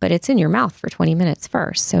out, but it's in your mouth for 20 minutes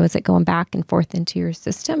first. So is it going back and forth into your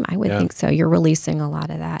system? I would think so. You're releasing a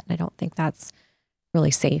lot of that. And I don't think that's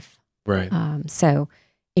really safe. Right. So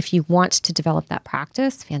if you want to develop that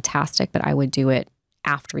practice, fantastic, but I would do it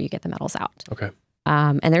after you get the metals out. Okay.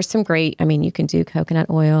 And there's some great, you can do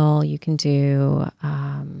coconut oil, you can do...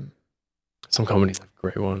 some companies have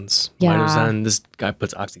great ones. Yeah. Minozen, this guy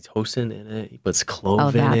puts oxytocin in it. He puts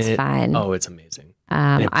clove in it. Oh, that's fun. Oh, it's amazing.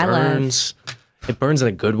 And it burns. It burns in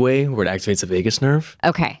a good way where it activates the vagus nerve.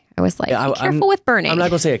 Okay. I was like, be careful with burning. I'm not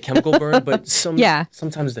going to say a chemical burn, but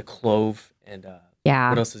sometimes the clove and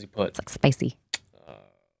what else does he put? It's like spicy.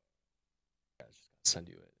 Send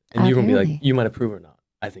you it. And you're going to be like, you might approve or not.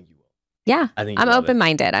 I think you will. Yeah. I'm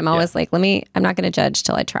open-minded. I'm always like, I'm not going to judge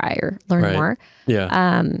till I try or learn more.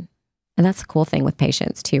 Yeah. And that's the cool thing with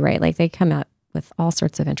patients too, right? Like they come up with all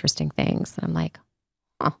sorts of interesting things. And I'm like,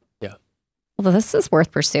 yeah. Well, this is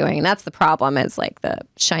worth pursuing. And that's the problem is like the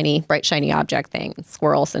bright, shiny object thing,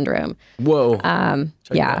 squirrel syndrome. Whoa.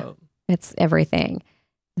 It's everything.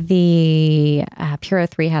 The Puro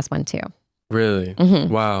 3 has one too. Really?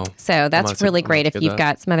 Mm-hmm. Wow. So that's really great if you've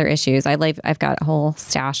got some other issues. I've got a whole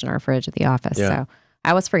stash in our fridge at the office. Yeah. So I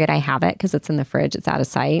always forget I have it because it's in the fridge. It's out of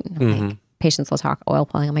sight. I'm like, patients will talk oil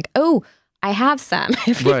pulling. I'm like, oh, I have some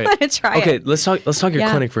if you want to try it. Okay, let's talk your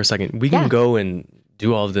clinic for a second. We can go and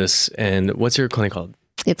do all of this. And what's your clinic called?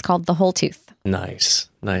 It's called The Whole Tooth. Nice.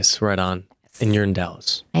 Right on. And you're in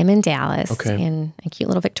Dallas. I'm in Dallas. Okay. In a cute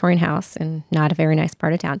little Victorian house in not a very nice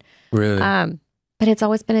part of town. Really? But it's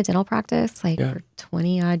always been a dental practice, for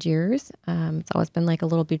 20 odd years. It's always been like a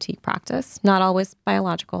little boutique practice. Not always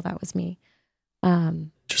biological. That was me.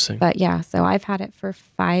 Interesting. But so I've had it for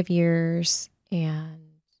 5 years and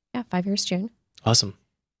 5 years June. Awesome.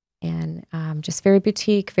 And just very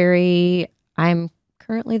boutique, I'm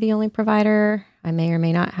currently the only provider. I may or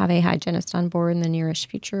may not have a hygienist on board in the nearest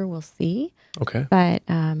future. We'll see. Okay. But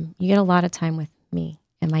you get a lot of time with me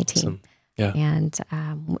and my team. Awesome. Yeah. And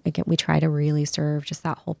again, we try to really serve just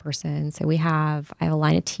that whole person. So I have a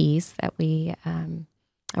line of teas that we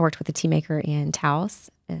I worked with a tea maker in Taos.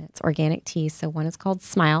 It's organic tea. So one is called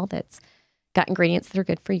Smile. That's got ingredients that are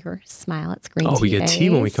good for your smile. It's green tea. Oh, we get tea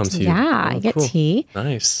when we come to you. Yeah, Oh, you get cool. tea.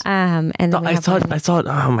 Nice. And then I thought,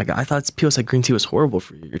 oh my God, I thought people said green tea was horrible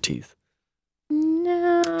for your teeth.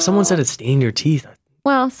 No. Someone said it stained your teeth.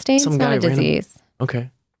 Well, stain's not a disease. Okay.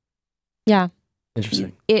 Yeah.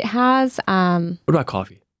 Interesting. It has What about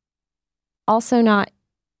coffee? also not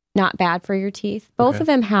bad for your teeth. Both Okay. of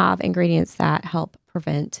them have ingredients that help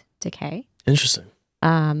prevent decay. Interesting.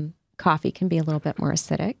 Coffee can be a little bit more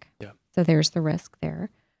acidic. Yeah. So there's the risk there.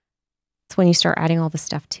 It's when you start adding all the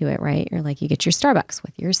stuff to it, right? You're like, you get your Starbucks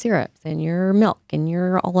with your syrups and your milk and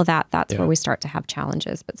your all of that. That's where we start to have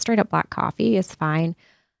challenges. But straight up black coffee is fine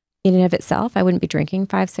in and of itself. I wouldn't be drinking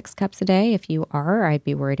 5-6 cups a day. If you are, I'd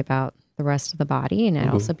be worried about the rest of the body. And I'd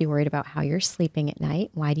also be worried about how you're sleeping at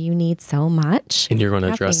night. Why do you need so much? And you're going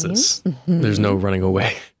to address this. Mm-hmm. There's no running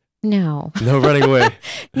away. No. No running away.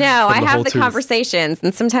 No, I have whole the truth. conversations,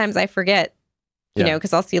 and sometimes I forget, you Yeah. know,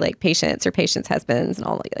 because I'll see like patients or patients' husbands, and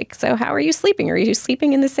I'll like, so how are you sleeping? Are you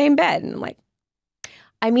sleeping in the same bed? And I'm like,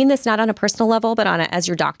 I mean this not on a personal level, but on as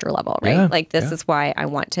your doctor level, right? Yeah, Like this is why I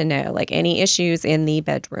want to know like any issues in the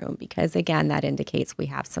bedroom, because again, that indicates we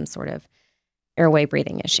have some sort of airway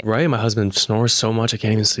breathing issue. Right? My husband snores so much I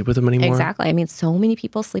can't even sleep with him anymore. Exactly. I mean, so many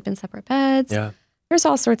people sleep in separate beds. Yeah. There's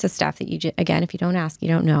all sorts of stuff that again, if you don't ask, you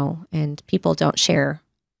don't know. And people don't share.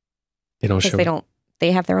 They don't Because show.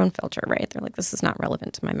 they have their own filter, right? They're like, this is not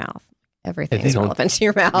relevant to my mouth. Everything They is don't- relevant to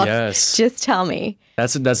your mouth. Yes. Just tell me.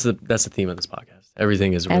 That's the theme of this podcast.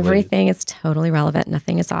 Everything is related. Everything is totally relevant.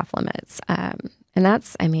 Nothing is off limits. And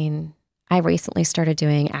that's, I mean, I recently started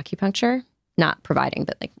doing acupuncture, not providing,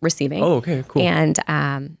 but like receiving. Oh, okay, cool. And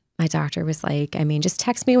my doctor was like, I mean, just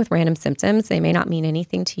text me with random symptoms. They may not mean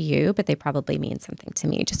anything to you, but they probably mean something to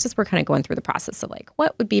me. Just as we're kind of going through the process of like,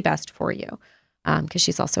 what would be best for you? Because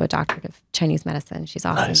she's also a doctorate of Chinese medicine. She's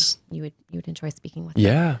awesome. Nice. You would enjoy speaking with her.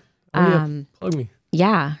 Yeah. Oh, yeah. Plug me.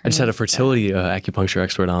 Yeah. I just had a fertility acupuncture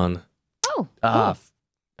expert on. Oh, Ah, cool.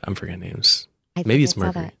 I'm forgetting names. I Maybe think it's I saw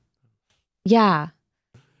Mercury. that. Yeah.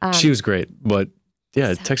 She was great, but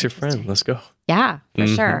yeah, So text your friend. interesting. Let's go. Yeah, for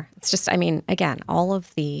Mhm. sure. It's just, I mean, again, all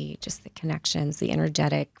of the connections, the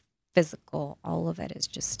energetic, physical, all of it is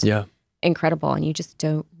just Yeah. incredible. And you just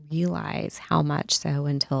don't realize how much so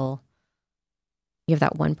until you have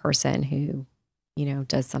that one person who, you know,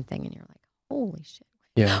 does something and you're like, holy shit.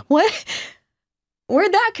 Yeah. What?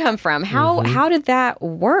 Where'd that come from? How did that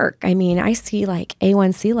work? I mean, I see like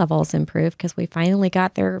A1C levels improve because we finally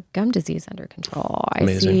got their gum disease under control.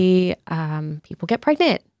 Amazing. I see people get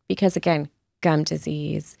pregnant because, again, gum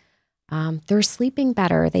disease. They're sleeping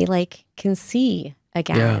better. They like can see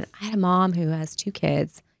again. Yeah. I had a mom who has 2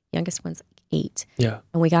 kids. Youngest one's like 8. Yeah.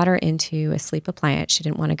 And we got her into a sleep appliance. She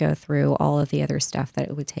didn't want to go through all of the other stuff that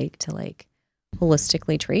it would take to like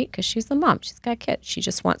holistically treat because she's the mom. She's got kids. She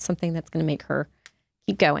just wants something that's going to make her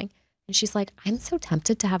keep going. And she's like, I'm so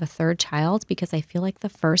tempted to have a 3rd child because I feel like the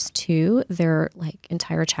first 2, their like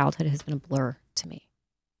entire childhood has been a blur to me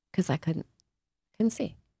because I couldn't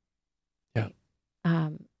see. Yeah.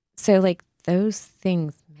 So like those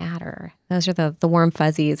things matter. Those are the warm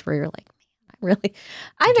fuzzies where you're like, man,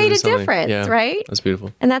 I Doing made a something. difference, Yeah. right? That's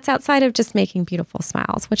beautiful. And that's outside of just making beautiful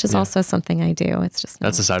smiles, which is also something I do. It's just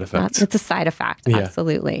That's a side effect. It's a side effect, Yeah.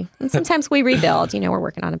 absolutely. And sometimes we rebuild. You know, we're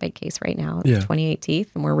working on a big case right now. It's 28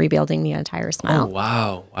 teeth, and we're rebuilding the entire smile. Oh,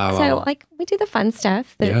 wow. Wow. So, wow. like, we do the fun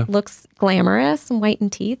stuff that looks glamorous and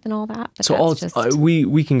whitened teeth and all that. But So that's all just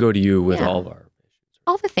we can go to you with Yeah. all of our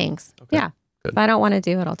all the things. Okay. Yeah. Good. If I don't want to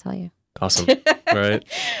do it, I'll tell you. awesome. Right?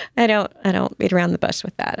 I don't beat around the bush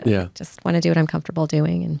with that. Yeah. I just want to do what I'm comfortable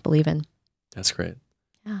doing and believe in. That's great.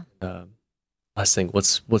 Yeah. Last thing,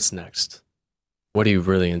 what's next? What are you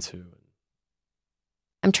really into?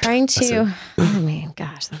 I'm trying That's to, it. oh man,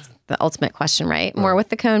 gosh, that's the ultimate question, right? More with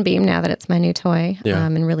the cone beam now that it's my new toy, Yeah.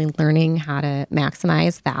 and really learning how to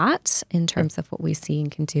maximize that in terms of what we see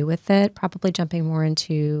and can do with it. Probably jumping more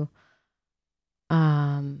into,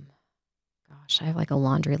 I have like a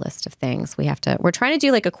laundry list of things we're trying to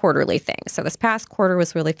do like a quarterly thing. So this past quarter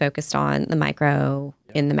was really focused on the micro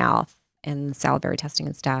in the mouth and the salivary testing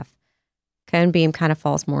and stuff. Cone beam kind of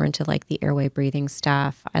falls more into like the airway breathing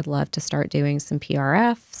stuff. I'd love to start doing some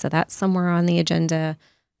PRF. So that's somewhere on the agenda.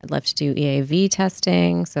 I'd love to do EAV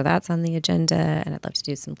testing. So that's on the agenda. And I'd love to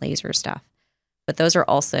do some laser stuff. But those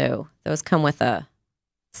come with a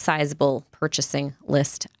sizable purchasing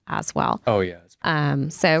list as well. Oh yeah.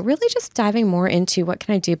 So really just diving more into what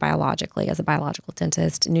can I do biologically as a biological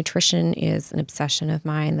dentist. Nutrition is an obsession of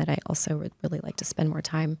mine that I also would really like to spend more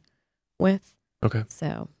time with. Okay.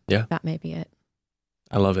 So Yeah. that may be it.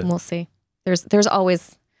 I love it. And we'll see. There's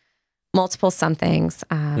always multiple somethings.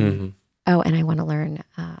 Oh, and I want to learn.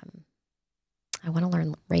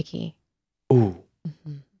 Reiki. Ooh.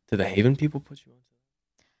 Did the Haven people put you on?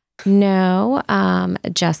 No.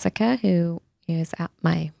 Jessica, who is at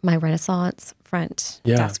my Renaissance front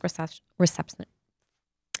desk receptionist.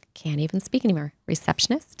 Can't even speak anymore.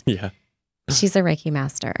 Receptionist. Yeah. She's a Reiki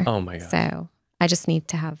master. Oh my God. So I just need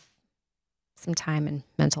to have some time and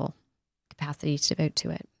mental capacity to devote to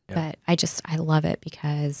it. Yeah. But I love it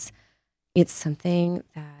because it's something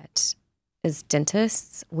that as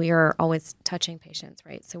dentists, we are always touching patients,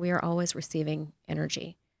 right? So we are always receiving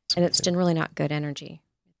energy. And it's generally not good energy.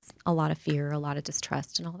 It's a lot of fear, a lot of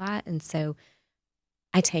distrust and all that. And so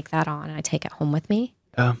I take that on and I take it home with me.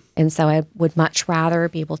 And so I would much rather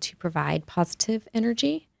be able to provide positive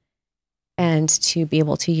energy and to be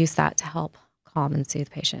able to use that to help calm and soothe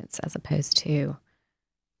patients as opposed to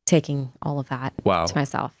taking all of that to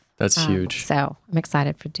myself. That's huge. So I'm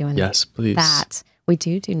excited for doing please. that. We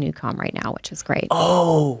do Newcom right now, which is great.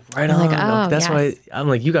 Oh, right on. Like, oh, that's why I'm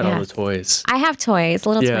like, you got all the toys. I have toys,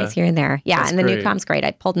 little toys here and there. Yeah, that's and the great. Newcom's great.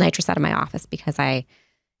 I pulled nitrous out of my office because I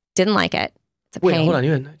didn't like it. It's a pain. Wait, hold on.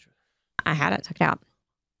 You had nitrous? I had it, took it out.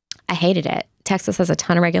 I hated it. Texas has a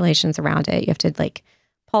ton of regulations around it. You have to like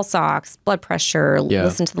pulse ox, blood pressure,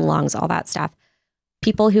 listen to the lungs, all that stuff.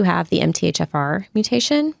 People who have the MTHFR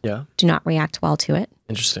mutation do not react well to it.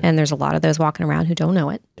 Interesting. And there's a lot of those walking around who don't know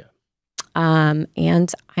it. Yeah.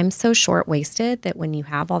 And I'm so short-waisted that when you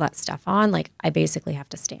have all that stuff on, like I basically have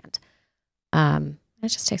to stand. It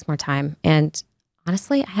just takes more time. And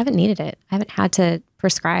honestly, I haven't needed it. I haven't had to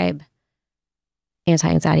prescribe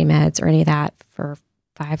anti-anxiety meds or any of that for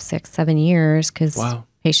 5, 6, 7 years because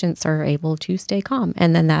patients are able to stay calm.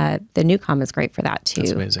 And then the Newcom is great for that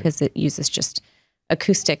too because it uses just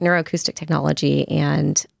neuroacoustic technology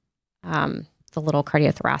and the little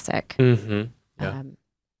cardiothoracic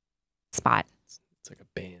spot. It's like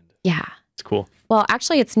a band. Yeah. It's cool. Well,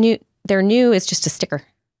 actually, it's new. Their new is just a sticker.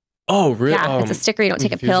 Oh, really? Yeah, it's a sticker. You don't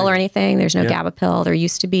take a pill or anything. There's no GABA pill. There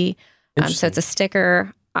used to be. So it's a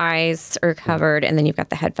sticker. Eyes are covered, and then you've got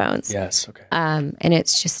the headphones. Yes. Okay. And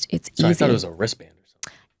it's easy. I thought it was a wristband or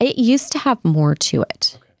something. It used to have more to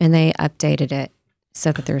it, and they updated it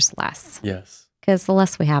so that there's less. Yes. Because the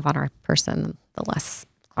less we have on our person, the less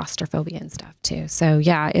claustrophobia and stuff too. So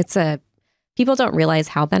yeah, people don't realize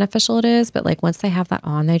how beneficial it is, but like once they have that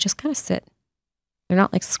on, they just kind of sit. They're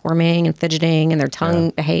not like squirming and fidgeting and their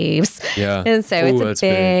tongue behaves. Yeah. And so it's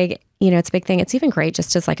a big, it's a big thing. It's even great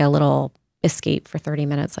just as like a little escape for 30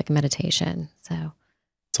 minutes, like a meditation. So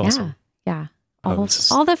it's awesome. Yeah.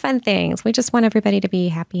 All the fun things. We just want everybody to be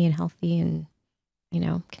happy and healthy and,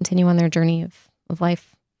 continue on their journey of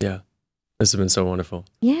life. Yeah. This has been so wonderful.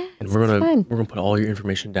 Yeah. And we're gonna put all your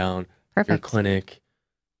information down. Perfect. Your clinic,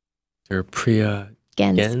 your Preeya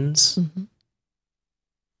Genz. Mm-hmm.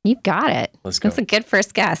 You got it. Let's go. That's a good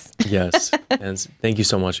first guess. Yes. And thank you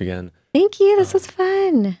so much again. Thank you. This was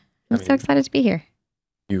fun. I'm so excited to be here.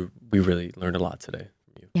 We really learned a lot today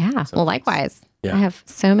from you. Yeah. So, well, likewise. Yeah. I have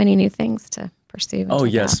so many new things to pursue. Oh,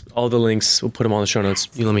 yes. All the links. We'll put them on the show notes.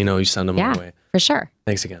 You let me know. You send them my way. For sure.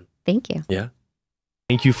 Thanks again. Thank you. Yeah.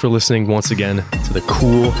 Thank you for listening once again to the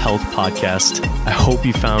Kool Health Podcast. I hope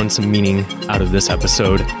you found some meaning out of this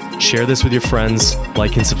episode. Share this with your friends,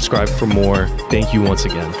 like and subscribe for more. Thank you once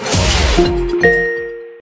again.